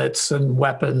helmets and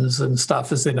weapons and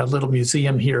stuff is in a little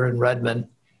museum here in Redmond,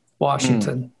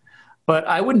 Washington. But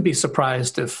I wouldn't be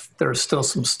surprised if there's still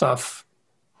some stuff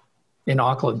in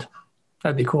Auckland.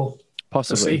 That'd be cool.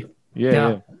 Possibly.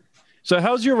 Yeah. So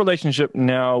how's your relationship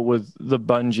now with the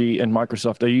Bungie and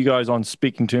Microsoft? Are you guys on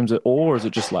speaking terms at all, or is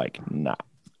it just like, nah?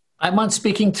 I'm on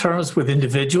speaking terms with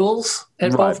individuals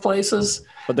at both places.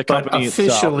 But the company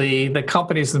officially, itself. The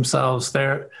companies themselves,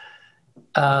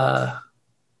 I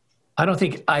don't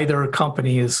think either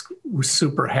company is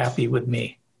super happy with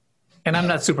me. And I'm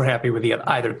not super happy with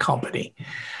either company.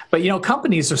 But,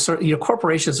 companies are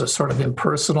corporations are sort of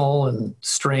impersonal and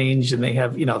strange, and they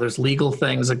have, there's legal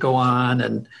things that go on,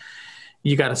 and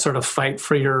you got to sort of fight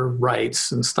for your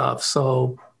rights and stuff.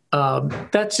 So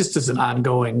that just is an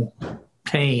ongoing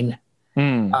pain.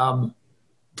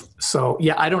 So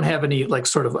yeah, I don't have any like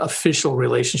sort of official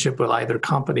relationship with either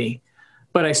company,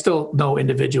 but I still know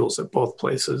individuals at both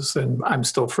places, and I'm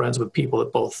still friends with people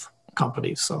at both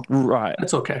companies. So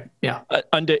that's okay. Yeah.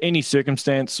 Under any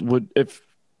circumstance, if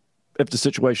the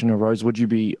situation arose, would you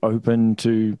be open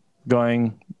to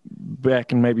going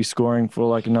back and maybe scoring for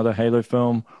like another Halo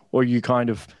film, or you kind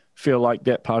of feel like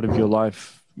that part of your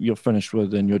life you're finished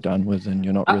with and you're done with and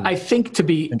you're not really I think to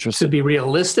be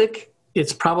realistic,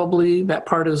 it's probably that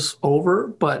part is over,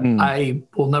 but I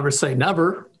will never say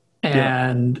never.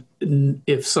 And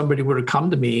if somebody were to come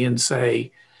to me and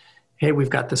say, hey, we've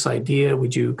got this idea,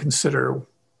 would you consider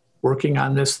working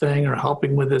on this thing or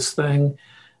helping with this thing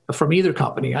from either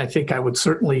company, I think I would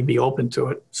certainly be open to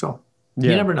it. So you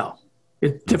never know.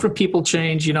 Different people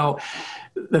change.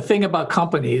 The thing about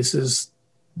companies is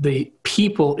the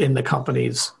people in the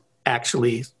companies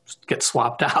actually get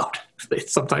swapped out.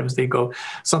 Sometimes they go,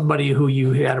 somebody who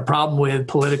you had a problem with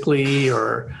politically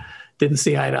or didn't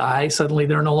see eye to eye, suddenly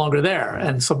they're no longer there.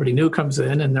 And somebody new comes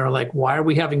in and they're like, why are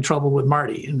we having trouble with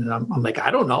Marty? And I'm like,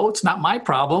 I don't know. It's not my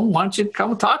problem. Why don't you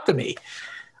come talk to me?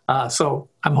 So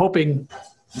I'm hoping,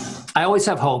 I always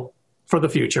have hope for the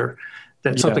future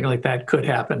that something like that could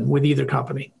happen with either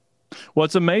company. Well,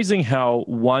 it's amazing how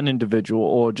one individual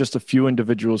or just a few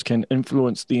individuals can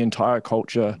influence the entire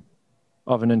culture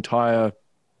of an entire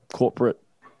corporate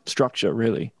structure,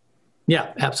 really.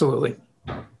 Yeah, absolutely.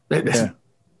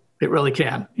 It really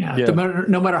can. Yeah.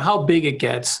 No matter how big it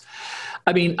gets.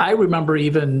 I mean, I remember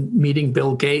even meeting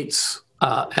Bill Gates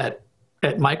at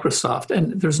Microsoft,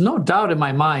 and there's no doubt in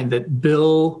my mind that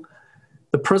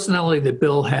the personality that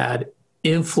Bill had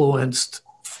influenced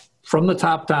from the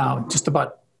top down just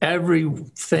about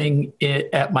everything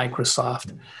at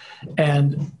Microsoft.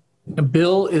 And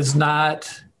Bill is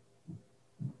not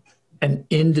an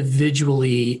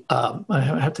individually, I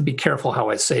have to be careful how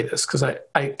I say this because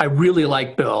I really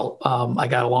like Bill. I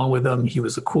got along with him. He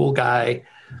was a cool guy.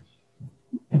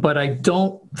 But I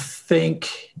don't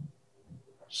think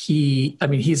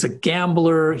he's a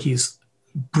gambler. He's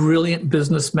a brilliant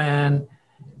businessman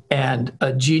and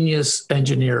a genius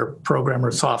engineer, programmer,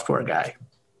 software guy.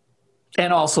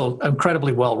 And also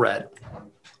incredibly well-read.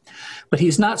 But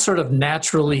he's not sort of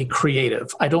naturally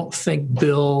creative. I don't think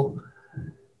Bill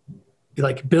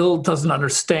doesn't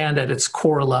understand at its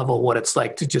core level what it's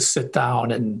like to just sit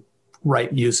down and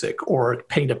write music or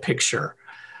paint a picture.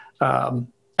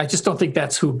 I I just don't think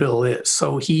that's who Bill is.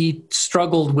 So he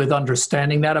struggled with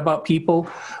understanding that about people,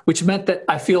 which meant that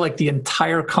I feel like the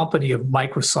entire company of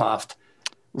Microsoft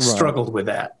struggled with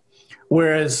that.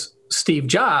 Whereas Steve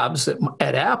Jobs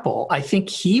at Apple, I think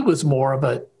he was more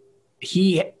of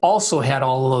he also had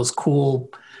all of those cool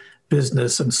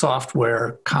business and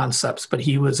software concepts, but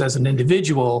he was, as an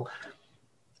individual,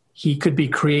 he could be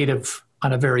creative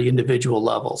on a very individual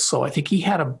level. So I think he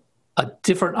had a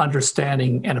different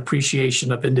understanding and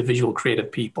appreciation of individual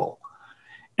creative people.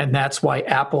 And that's why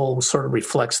Apple sort of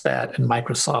reflects that and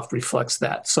Microsoft reflects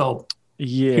that. So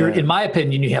here, in my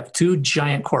opinion, you have two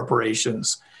giant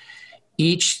corporations,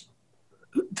 each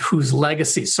whose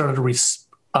legacy sort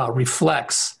of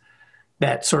reflects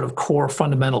that sort of core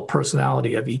fundamental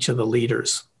personality of each of the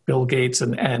leaders, Bill Gates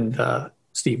and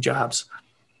Steve Jobs.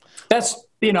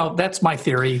 That's my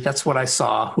theory. That's what I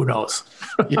saw. Who knows?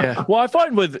 Yeah. Well, I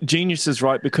find with geniuses,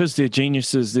 right, because they're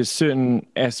geniuses, there's certain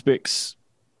aspects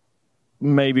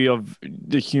maybe of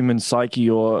the human psyche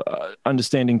or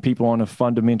understanding people on a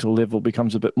fundamental level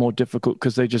becomes a bit more difficult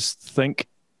because they just think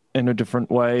in a different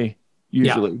way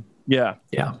usually. Yeah.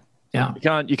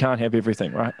 You can't have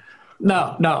everything, right?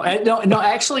 No.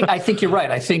 Actually, I think you're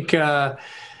right. I think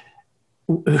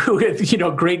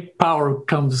great power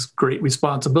comes great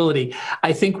responsibility.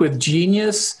 I think with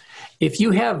genius, if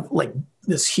you have like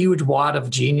this huge wad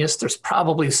of genius, there's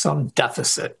probably some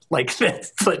deficit like that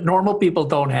normal people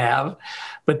don't have.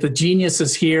 But the genius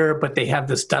is here, but they have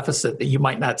this deficit that you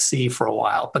might not see for a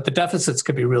while. But the deficits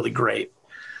could be really great.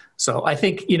 So I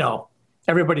think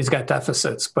everybody's got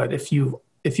deficits, but if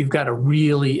you've got a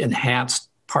really enhanced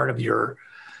part of your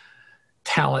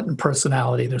talent and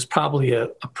personality, there's probably a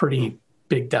pretty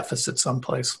big deficit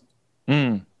someplace.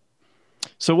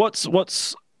 So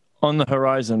what's on the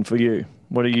horizon for you?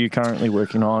 What are you currently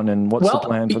working on, and what's the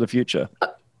plan for the future?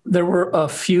 There were a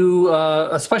few,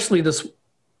 especially this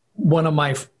one of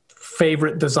my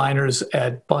favorite designers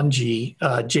at Bungie,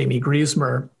 Jamie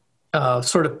Griesmer,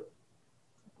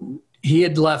 he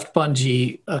had left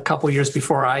Bungie a couple years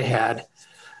before I had.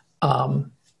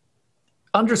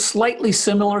 Under slightly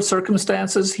similar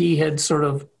circumstances, he had sort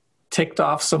of ticked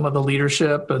off some of the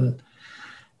leadership and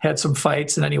had some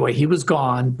fights. And anyway, he was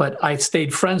gone, but I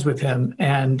stayed friends with him,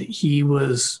 and he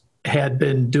had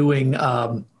been doing,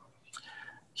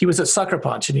 he was at Sucker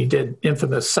Punch, and he did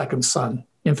Infamous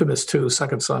 2,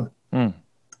 Second Son.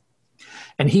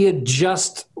 And he had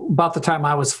just, about the time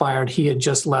I was fired, he had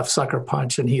just left Sucker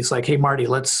Punch, and he's like, "Hey, Marty,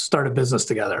 let's start a business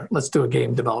together. Let's do a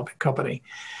game development company."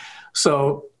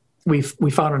 So we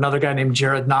found another guy named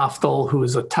Jared Noftel, who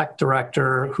is a tech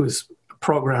director, who's a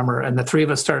programmer, and the three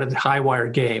of us started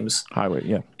Highwire Games. Highwire,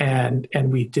 yeah. And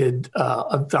we did,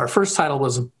 our first title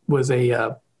was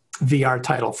a VR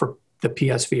title for the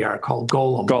PSVR called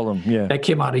Golem. Golem, yeah. That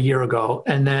came out a year ago.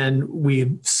 And then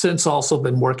we've since also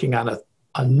been working on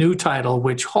a new title,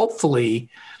 which hopefully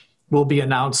we'll be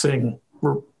announcing.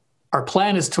 Our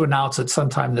plan is to announce it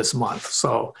sometime this month.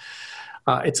 So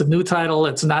it's a new title.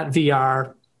 It's not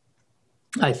VR.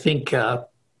 I think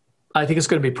it's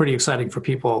going to be pretty exciting for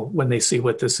people when they see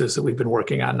what this is that we've been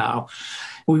working on now.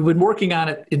 We've been working on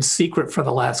it in secret for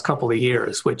the last couple of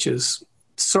years, which is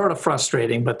sort of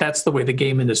frustrating, but that's the way the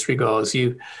game industry goes.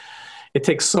 It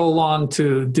takes so long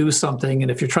to do something,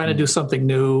 and if you're trying to do something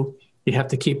new, you have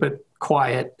to keep it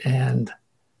quiet. And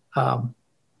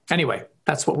anyway,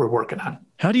 that's what we're working on.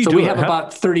 How do you do it? We have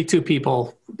about 32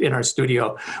 people in our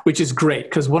studio, which is great,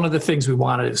 because one of the things we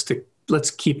wanted is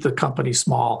let's keep the company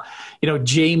small.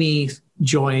 Jamie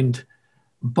joined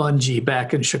Bungie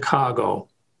back in Chicago,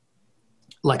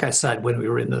 like I said, when we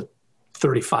were in the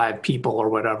 35 people or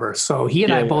whatever. So he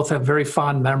and I both have very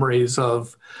fond memories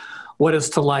of what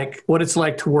it's like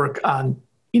to work on,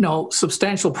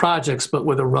 substantial projects, but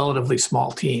with a relatively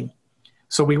small team.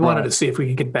 So we wanted to see if we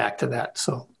could get back to that.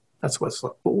 So that's what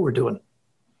we're doing.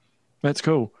 That's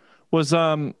cool. Was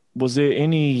there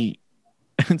any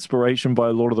inspiration by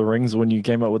Lord of the Rings when you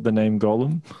came up with the name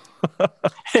Golem?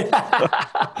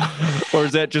 Or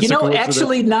is that just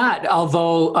actually not,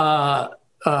 although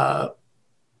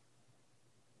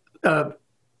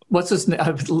what's his name?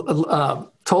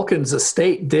 Tolkien's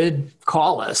estate did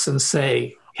call us and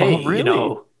say, "Hey,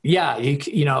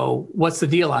 what's the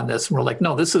deal on this?" And we're like,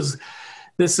 "No, this is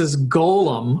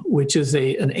Golem, which is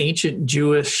an ancient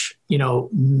Jewish,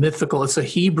 mythical. It's a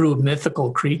Hebrew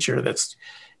mythical creature that's,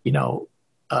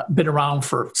 been around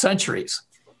for centuries.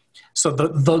 So the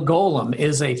Golem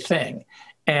is a thing,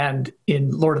 and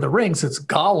in Lord of the Rings, it's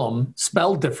Gollum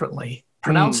spelled differently,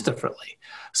 pronounced differently.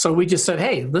 So we just said,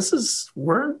 hey,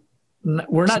 we're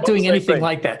not doing anything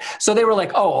like that. So they were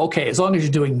like, oh, okay, as long as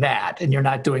you're doing that and you're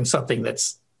not doing something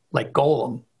that's like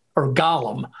Golem, or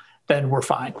Gollum, then we're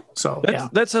fine. So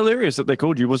that's hilarious that they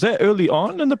called you. Was that early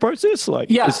on in the process?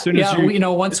 Like as soon as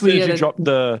once we dropped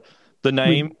the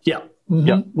name.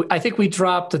 I think we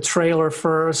dropped the trailer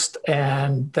first,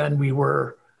 and then we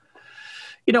were,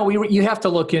 you have to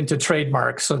look into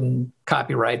trademarks and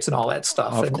copyrights and all that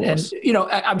stuff. Of course. And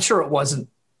I'm sure it wasn't.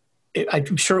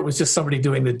 I'm sure it was just somebody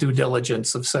doing the due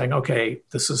diligence of saying, okay,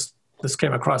 this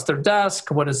came across their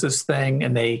desk. What is this thing?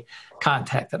 And they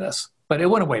contacted us. But it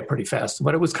went away pretty fast.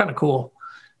 But it was kind of cool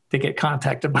to get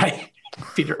contacted by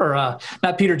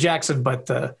not Peter Jackson, but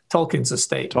Tolkien's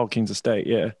estate. Tolkien's estate,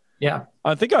 yeah. Yeah.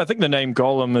 I think the name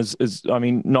Golem is I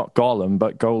mean, not Golem,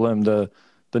 but Golem,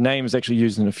 the name is actually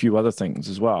used in a few other things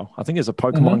as well. I think there's a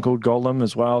Pokemon called Golem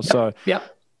as well. So yeah.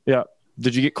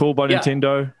 Did you get called by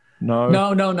Nintendo? No.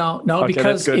 Okay,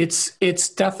 because it's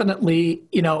definitely,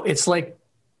 it's like,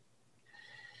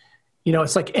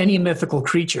 it's like any mythical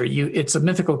creature. It's a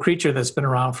mythical creature that's been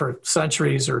around for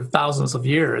centuries or thousands of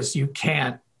years. You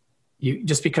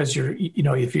just because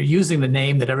if you're using the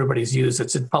name that everybody's used,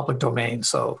 it's in public domain.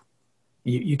 So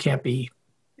you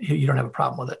don't have a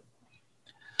problem with it.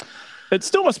 It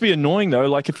still must be annoying though.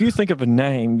 Like if you think of a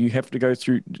name, you have to go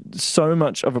through so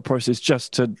much of a process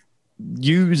just to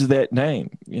use that name,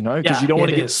 because you don't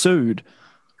want to get sued.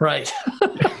 Right.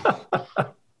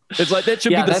 It's like that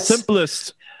should be the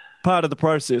simplest part of the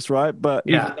process, right? But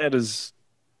even that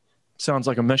sounds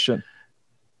like a mission.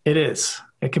 It is.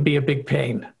 It can be a big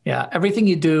pain. Yeah. Everything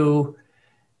you do,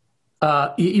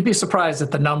 you'd be surprised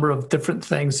at the number of different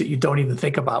things that you don't even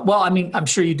think about. Well, I mean, I'm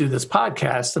sure you do this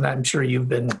podcast, and I'm sure you've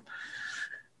been,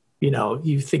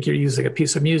 you think you're using a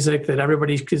piece of music that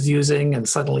everybody is using, and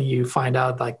suddenly you find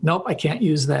out like, nope, I can't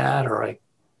use that. Or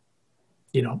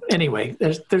anyway,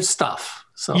 there's stuff.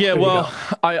 So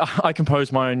I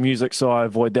compose my own music, so I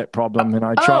avoid that problem, and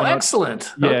I try.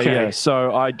 Excellent. Yeah.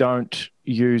 So I don't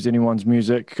use anyone's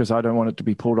music because I don't want it to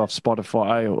be pulled off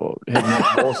Spotify or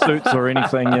have lawsuits or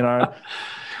anything.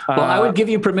 Well, I would give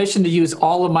you permission to use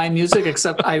all of my music,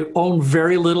 except I own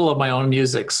very little of my own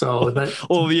music. So that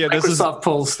Microsoft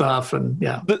pulls stuff, and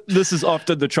this is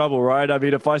often the trouble, right? I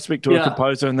mean, if I speak to a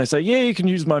composer and they say, "Yeah, you can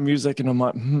use my music," and I'm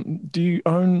like, "Do you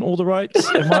own all the rights?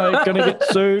 Am I going to get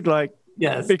sued?" Like,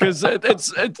 yes, because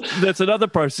that's another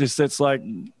process that's like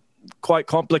quite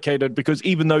complicated. Because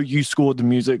even though you scored the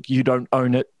music, you don't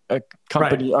own it; a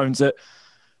company owns it.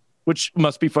 Which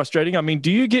must be frustrating. I mean,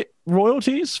 do you get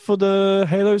royalties for the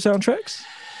Halo soundtracks?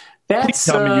 That's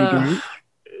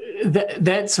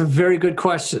a very good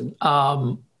question.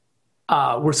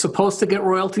 We're supposed to get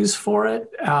royalties for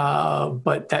it,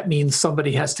 but that means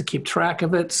somebody has to keep track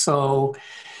of it. So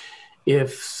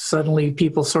if suddenly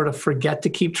people sort of forget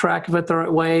to keep track of it the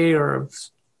right way, or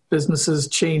businesses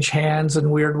change hands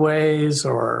in weird ways,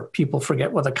 or people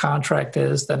forget what the contract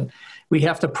is, then we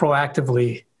have to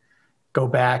proactively go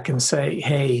back and say,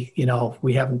 hey,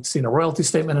 we haven't seen a royalty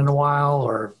statement in a while,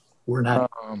 or we're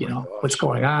not, what's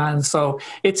going on. So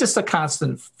it's just a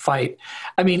constant fight.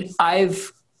 I mean, I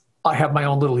have my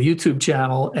own little YouTube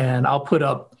channel, and I'll put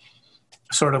up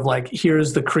sort of like,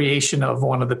 here's the creation of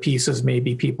one of the pieces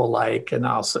maybe people like, and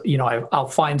I'll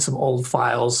find some old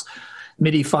files,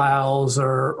 MIDI files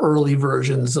or early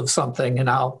versions of something, and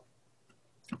I'll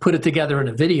put it together in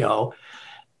a video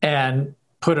and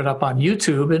put it up on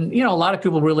YouTube. And, a lot of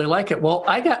people really like it. Well,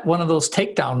 I got one of those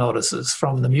takedown notices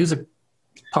from the music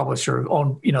publisher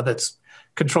that's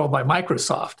controlled by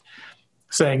Microsoft,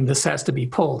 saying this has to be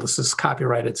pulled. This is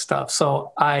copyrighted stuff.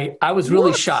 So I was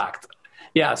really shocked.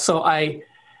 Yeah. So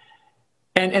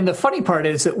and the funny part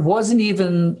is I wasn't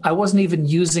even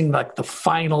using like the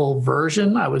final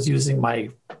version. I was using my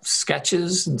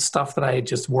sketches and stuff that I had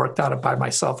just worked out by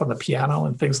myself on the piano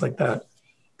and things like that.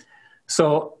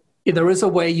 So there is a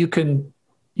way you can,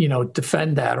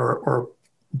 defend that or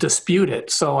dispute it.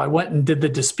 So I went and did the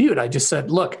dispute. I just said,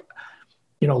 look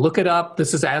it up.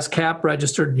 This is ASCAP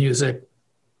registered music.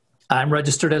 I'm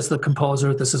registered as the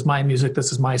composer. This is my music.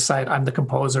 This is my site. I'm the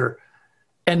composer.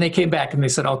 And they came back and they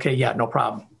said, okay, yeah, no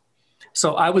problem.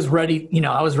 So I was ready,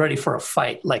 I was ready for a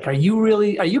fight. Like, are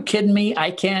you kidding me? I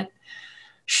can't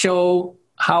show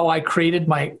how I created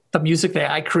the music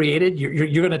that I created. You're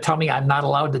going to tell me I'm not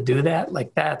allowed to do that?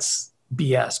 Like, that's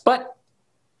BS. But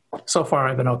so far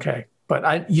I've been okay.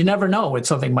 But you never know when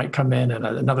something might come in and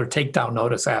another takedown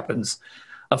notice happens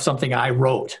of something I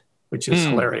wrote, which is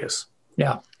hilarious.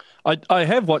 Yeah. I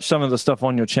have watched some of the stuff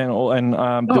on your channel, and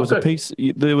there was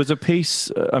a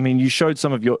piece. I mean, you showed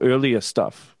some of your earlier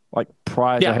stuff, like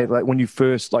prior to like when you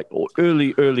first, like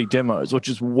early demos, which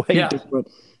is way different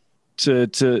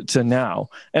to now.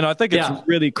 And I think it's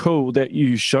really cool that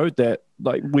you showed that,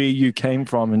 like where you came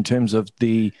from in terms of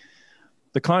the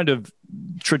the kind of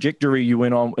trajectory you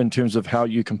went on in terms of how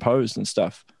you composed and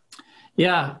stuff.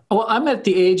 Yeah. Well, I'm at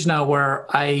the age now where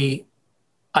I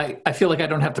feel like I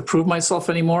don't have to prove myself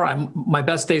anymore. My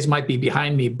best days might be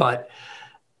behind me, but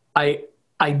I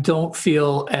don't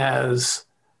feel as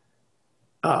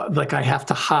like I have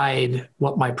to hide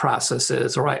what my process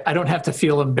is, or I don't have to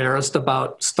feel embarrassed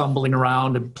about stumbling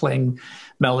around and playing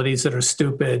melodies that are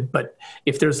stupid. But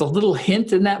if there's a little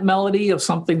hint in that melody of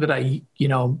something that I,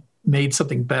 made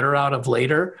something better out of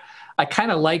later, I kind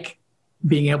of like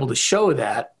being able to show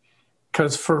that,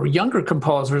 because for younger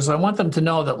composers, I want them to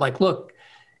know that, like, look,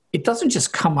 it doesn't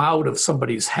just come out of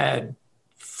somebody's head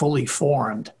fully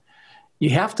formed.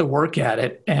 You have to work at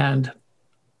it. And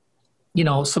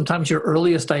sometimes your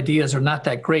earliest ideas are not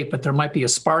that great, but there might be a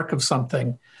spark of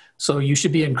something. So you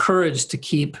should be encouraged to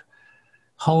keep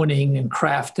honing and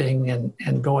crafting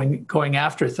and going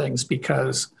after things,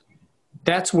 because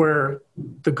that's where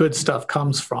the good stuff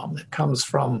comes from. It comes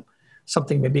from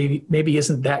something that maybe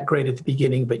isn't that great at the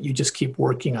beginning, but you just keep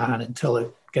working on until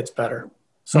it gets better.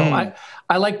 So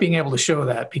I like being able to show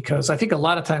that, because I think a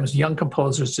lot of times young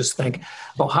composers just think,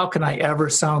 well, how can I ever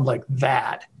sound like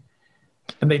that?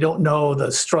 And they don't know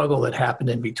the struggle that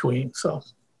happened in between. So,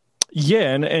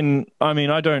 yeah. And I mean,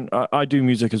 I do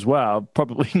music as well,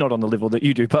 probably not on the level that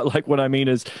you do, but like what I mean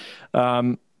is,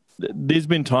 there's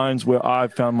been times where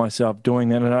I've found myself doing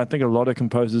that. And I think a lot of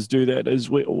composers do that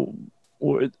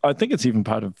or I think it's even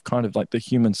part of kind of like the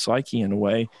human psyche in a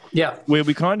way. Yeah. Where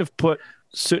we kind of put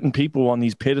certain people on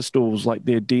these pedestals like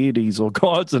they're deities or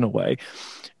gods in a way.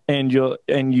 And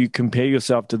you compare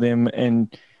yourself to them,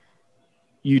 and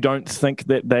you don't think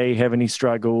that they have any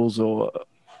struggles, or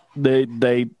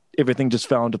they everything just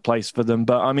fell into place for them.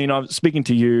 But I mean, I'm speaking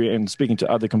to you and speaking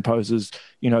to other composers,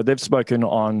 they've spoken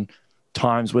on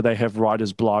times where they have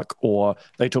writer's block, or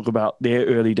they talk about their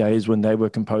early days when they were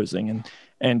composing,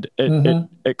 and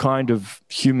it kind of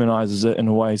humanizes it in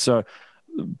a way. So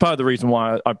part of the reason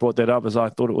why I brought that up is I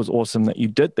thought it was awesome that you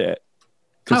did that.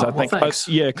 Because I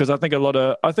think a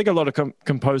lot of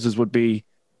composers would be,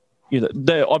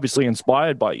 they're obviously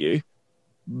inspired by you,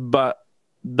 but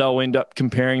they'll end up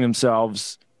comparing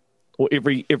themselves, or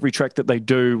every track that they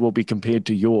do will be compared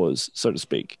to yours, so to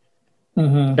speak,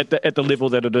 at the level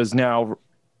that it is now,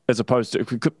 as opposed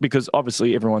to, because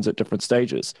obviously everyone's at different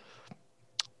stages.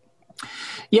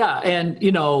 Yeah, and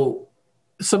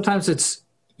sometimes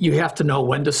you have to know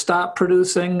when to stop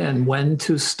producing and when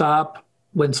to stop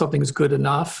when something's good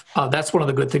enough. That's one of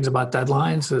the good things about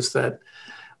deadlines, is that,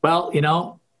 well,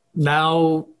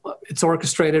 now it's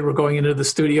orchestrated. We're going into the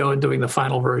studio and doing the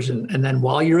final version. And then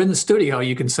while you're in the studio,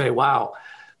 you can say, wow,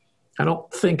 I don't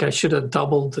think I should have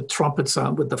doubled the trumpets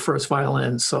on with the first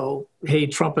violin. So, hey,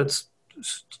 trumpets,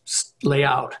 lay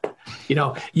out.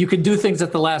 You can do things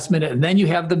at the last minute, and then you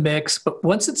have the mix. But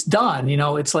once it's done,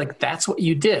 it's like, that's what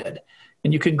you did.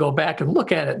 And you can go back and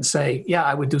look at it and say, yeah,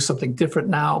 I would do something different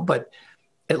now, but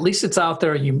at least it's out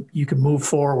there. You can move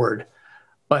forward.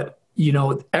 But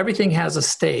everything has a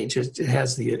stage. It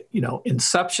has the,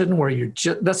 inception, where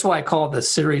that's why I call the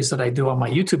series that I do on my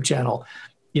YouTube channel,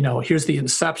 here's the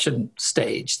inception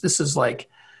stage. This is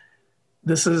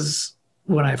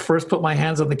when I first put my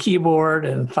hands on the keyboard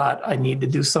and thought I need to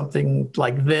do something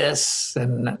like this.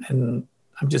 And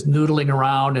I'm just noodling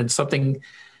around, and something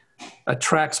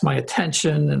attracts my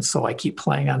attention. And so I keep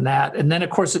playing on that. And then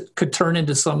of course it could turn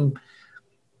into some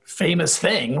famous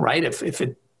thing, right? If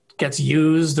it gets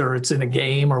used, or it's in a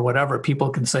game or whatever, people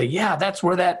can say, yeah, that's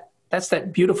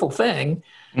that beautiful thing.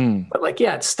 But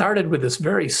it started with this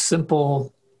very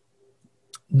simple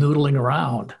noodling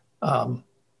around.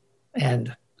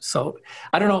 And so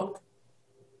I don't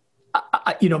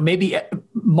know, maybe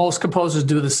most composers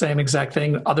do the same exact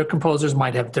thing. Other composers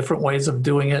might have different ways of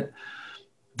doing it.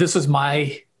 This is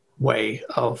my way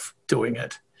of doing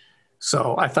it.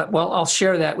 So I thought, well, I'll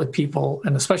share that with people,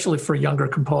 and especially for younger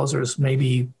composers,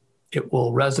 maybe it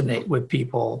will resonate with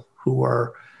people who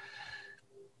are,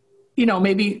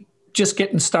 maybe just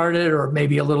getting started, or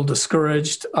maybe a little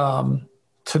discouraged,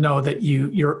 to know that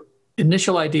your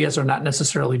initial ideas are not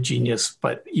necessarily genius,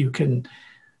 but you can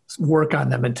work on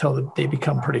them until they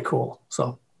become pretty cool.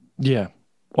 So, yeah.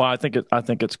 Well, I think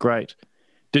it's great.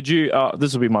 Did you?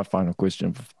 This will be my final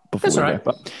question before we wrap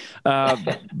up.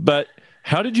 But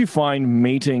how did you find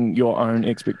meeting your own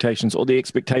expectations, or the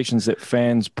expectations that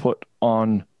fans put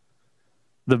on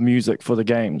the music for the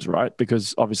games, right?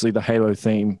 Because obviously the Halo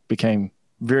theme became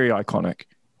very iconic.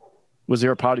 Was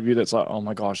there a part of you that's like, oh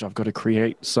my gosh, I've got to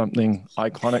create something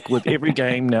iconic with every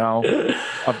game now.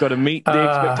 I've got to meet the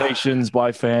expectations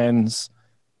by fans.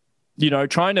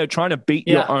 Trying to beat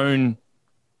your own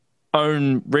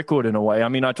own record in a way. I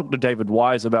mean, I talked to David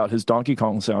Wise about his Donkey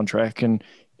Kong soundtrack, and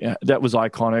yeah, that was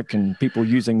iconic, and people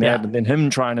using that, Yeah. and then him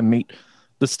trying to meet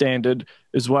the standard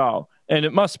as well. And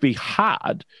it must be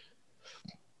hard.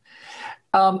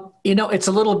 It's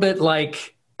a little bit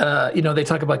like, they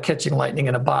talk about catching lightning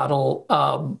in a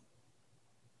bottle.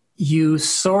 You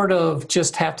sort of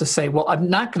just have to say, well, I'm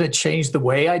not going to change the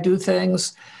way I do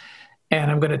things.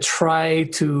 And I'm going to try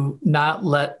to not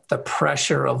let the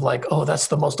pressure of like, oh, that's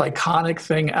the most iconic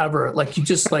thing ever. Like you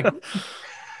just like,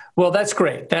 well, that's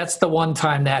great. That's the one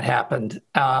time that happened.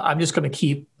 I'm just going to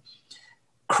keep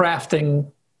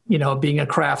crafting, being a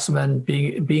craftsman,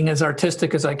 being as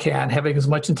artistic as I can, having as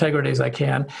much integrity as I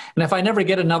can. And if I never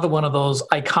get another one of those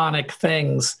iconic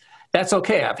things, that's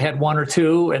okay. I've had one or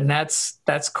two, and that's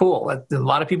cool. A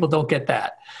lot of people don't get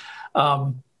that.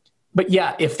 But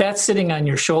yeah, if that's sitting on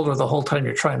your shoulder the whole time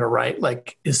you're trying to write,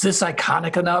 like, is this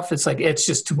iconic enough? It's like, it's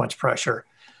just too much pressure.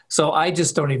 So I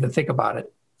just don't even think about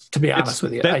it, to be honest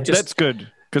with you. That's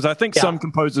good. Because I think some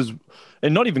composers,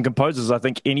 and not even composers, I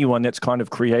think anyone that's kind of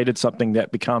created something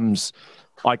that becomes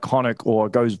iconic or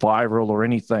goes viral or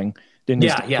anything, then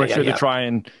there's the pressure to try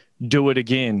and do it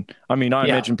again. I mean, I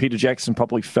imagine Peter Jackson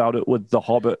probably felt it with The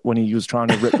Hobbit when he was trying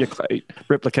to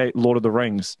replicate Lord of the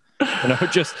Rings.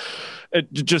 Just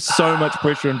so much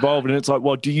pressure involved. And it's like,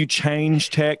 well, do you change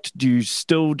tact? Do you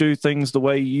still do things the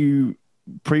way you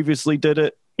previously did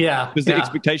it? Yeah. Because the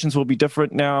expectations will be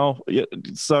different now.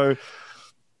 So...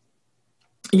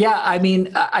 Yeah, I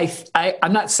mean,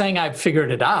 I'm not saying I've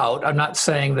figured it out. I'm not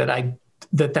saying that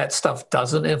that stuff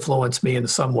doesn't influence me in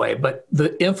some way, but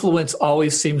the influence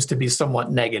always seems to be somewhat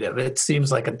negative. It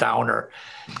seems like a downer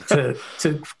to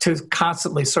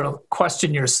constantly sort of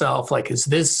question yourself, like, is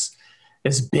this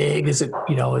as big? Is it,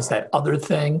 is that other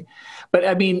thing? But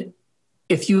I mean,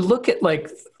 if you look at like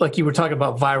you were talking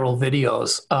about viral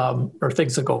videos or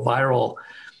things that go viral,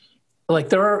 like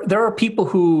there are people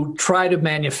who try to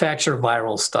manufacture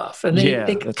viral stuff, and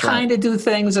they kind of do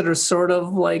things that are sort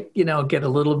of like, get a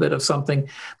little bit of something.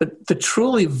 But the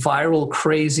truly viral,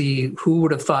 crazy, who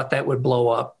would have thought that would blow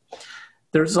up?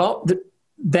 There's all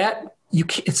that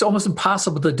it's almost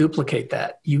impossible to duplicate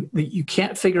that. You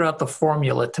can't figure out the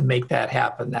formula to make that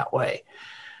happen that way.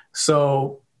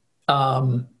 So,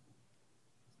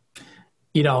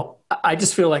 I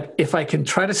just feel like if I can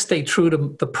try to stay true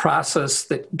to the process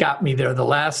that got me there the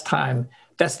last time,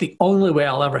 that's the only way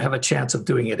I'll ever have a chance of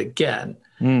doing it again.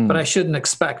 But I shouldn't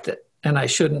expect it. And I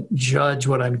shouldn't judge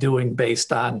what I'm doing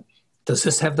based on, does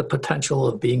this have the potential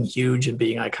of being huge and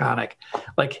being iconic?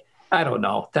 Like, I don't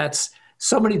know. That's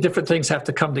so many different things have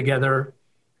to come together,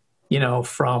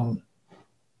 from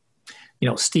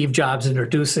Steve Jobs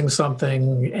introducing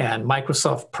something and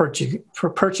Microsoft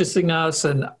purchasing us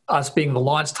and us being the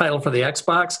launch title for the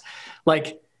Xbox.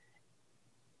 Like,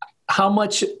 how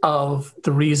much of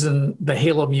the reason the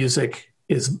Halo music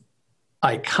is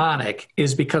iconic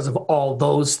is because of all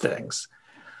those things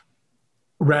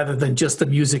rather than just the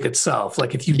music itself.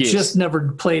 Like, if you just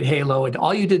never played Halo and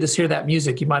all you did is hear that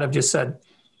music, you might have just said,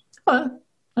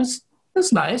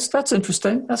 that's nice. That's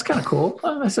interesting. That's kind of cool.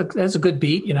 That's a good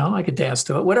beat. I could dance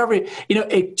to it. Whatever.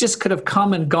 It just could have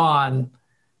come and gone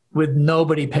with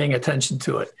nobody paying attention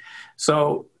to it.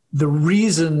 So the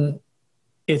reason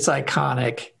it's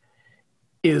iconic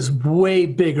is way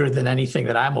bigger than anything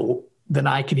that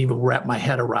I can even wrap my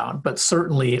head around. But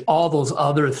certainly all those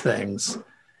other things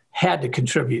had to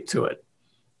contribute to it,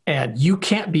 and you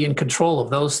can't be in control of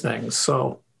those things.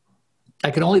 So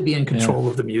I can only be in control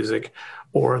of the music,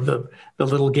 or the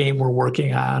little game we're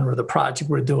working on, or the project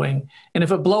we're doing. And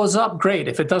if it blows up, great.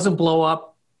 If it doesn't blow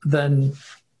up, then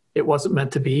it wasn't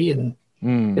meant to be. And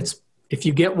if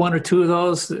you get one or two of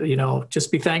those,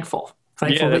 just be thankful.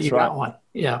 Thankful that you got one.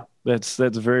 Yeah. That's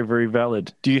very, very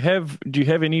valid. Do you have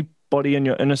anybody in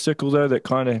your inner circle though that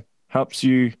kind of helps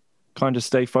you kind of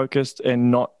stay focused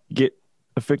and not get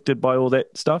affected by all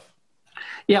that stuff?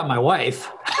 Yeah, my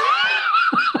wife.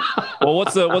 Well,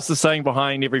 what's the saying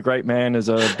behind every great man is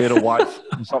a better wife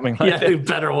or something like that? Yeah,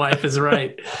 better wife is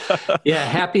right. Yeah,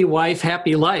 happy wife,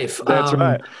 happy life. That's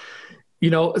right.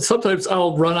 Sometimes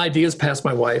I'll run ideas past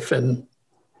my wife, and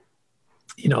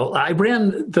I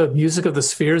ran the Music of the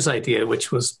Spheres idea,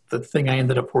 which was the thing I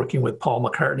ended up working with Paul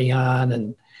McCartney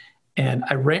on, and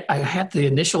I had the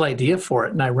initial idea for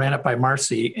it, and I ran it by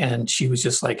Marcy, and she was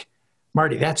just like,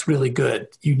 Marty, that's really good.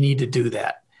 You need to do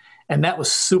that. And that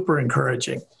was super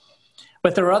encouraging.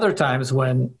 But there are other times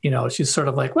when, she's sort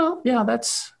of like, well, yeah,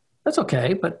 that's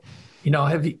okay. But,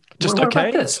 have you just what okay?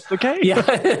 about this? Okay. Yeah.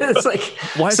 It's like,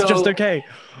 why is it just okay?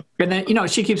 And then,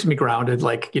 she keeps me grounded.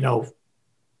 Like,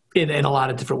 in a lot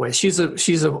of different ways. She's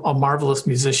a marvelous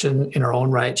musician in her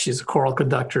own right. She's a choral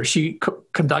conductor. She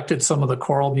conducted some of the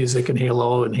choral music in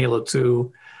Halo and Halo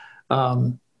 2.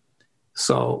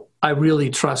 So I really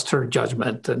trust her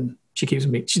judgment, and she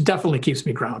definitely keeps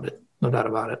me grounded. No doubt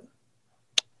about it.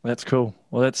 That's cool.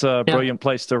 Well, that's a brilliant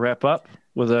place to wrap up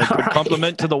with a good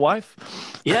compliment to the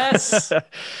wife. Yes.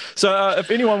 So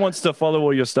if anyone wants to follow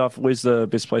all your stuff, where's the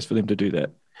best place for them to do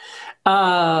that?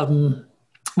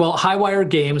 Well,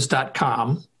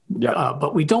 highwiregames.com. Yeah.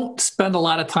 But we don't spend a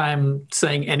lot of time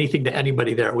saying anything to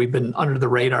anybody there. We've been under the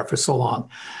radar for so long.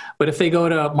 But if they go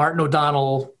to Martin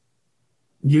O'Donnell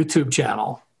YouTube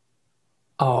channel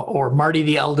or Marty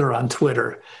the Elder on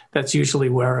Twitter, that's usually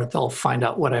where they'll find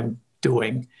out what I'm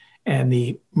doing. And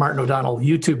the Martin O'Donnell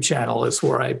YouTube channel is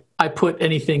where I put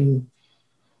anything,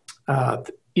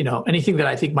 anything that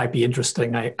I think might be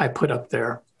interesting, I put up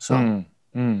there. So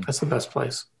that's the best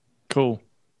place. Cool.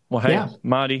 Well, hey,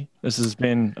 Marty, this has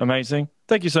been amazing.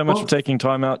 Thank you so much for taking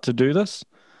time out to do this.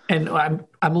 And I'm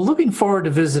looking forward to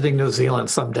visiting New Zealand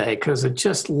someday because it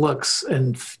just looks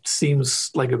and seems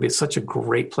like it'd be such a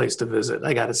great place to visit.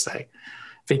 I got to say,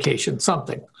 vacation,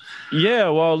 something. Yeah,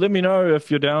 well, let me know if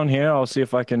you're down here. I'll see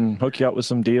if I can hook you up with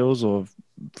some deals or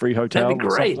free hotel. That'd be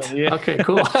great. Or something. Yeah. Okay,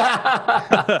 cool.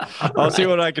 I'll see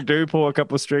what I can do. Pull a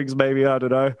couple of strings, maybe. I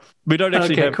don't know. We don't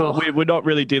actually have. Cool. We're not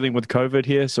really dealing with COVID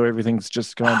here, so everything's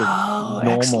just kind of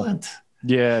normal. Excellent.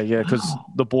 Yeah, because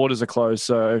the borders are closed,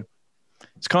 so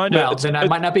it's kind of. Well, then I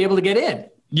might not be able to get in.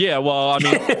 Yeah, well, I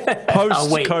mean,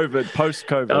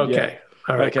 post-COVID. Okay. Yeah.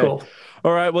 All right. Cool.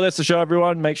 All right. Well, that's the show,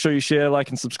 everyone. Make sure you share, like,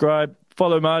 and subscribe.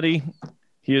 Follow Marty.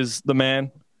 He is the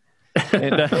man.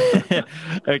 And,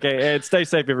 okay. And stay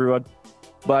safe, everyone.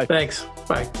 Bye. Thanks.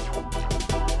 Bye.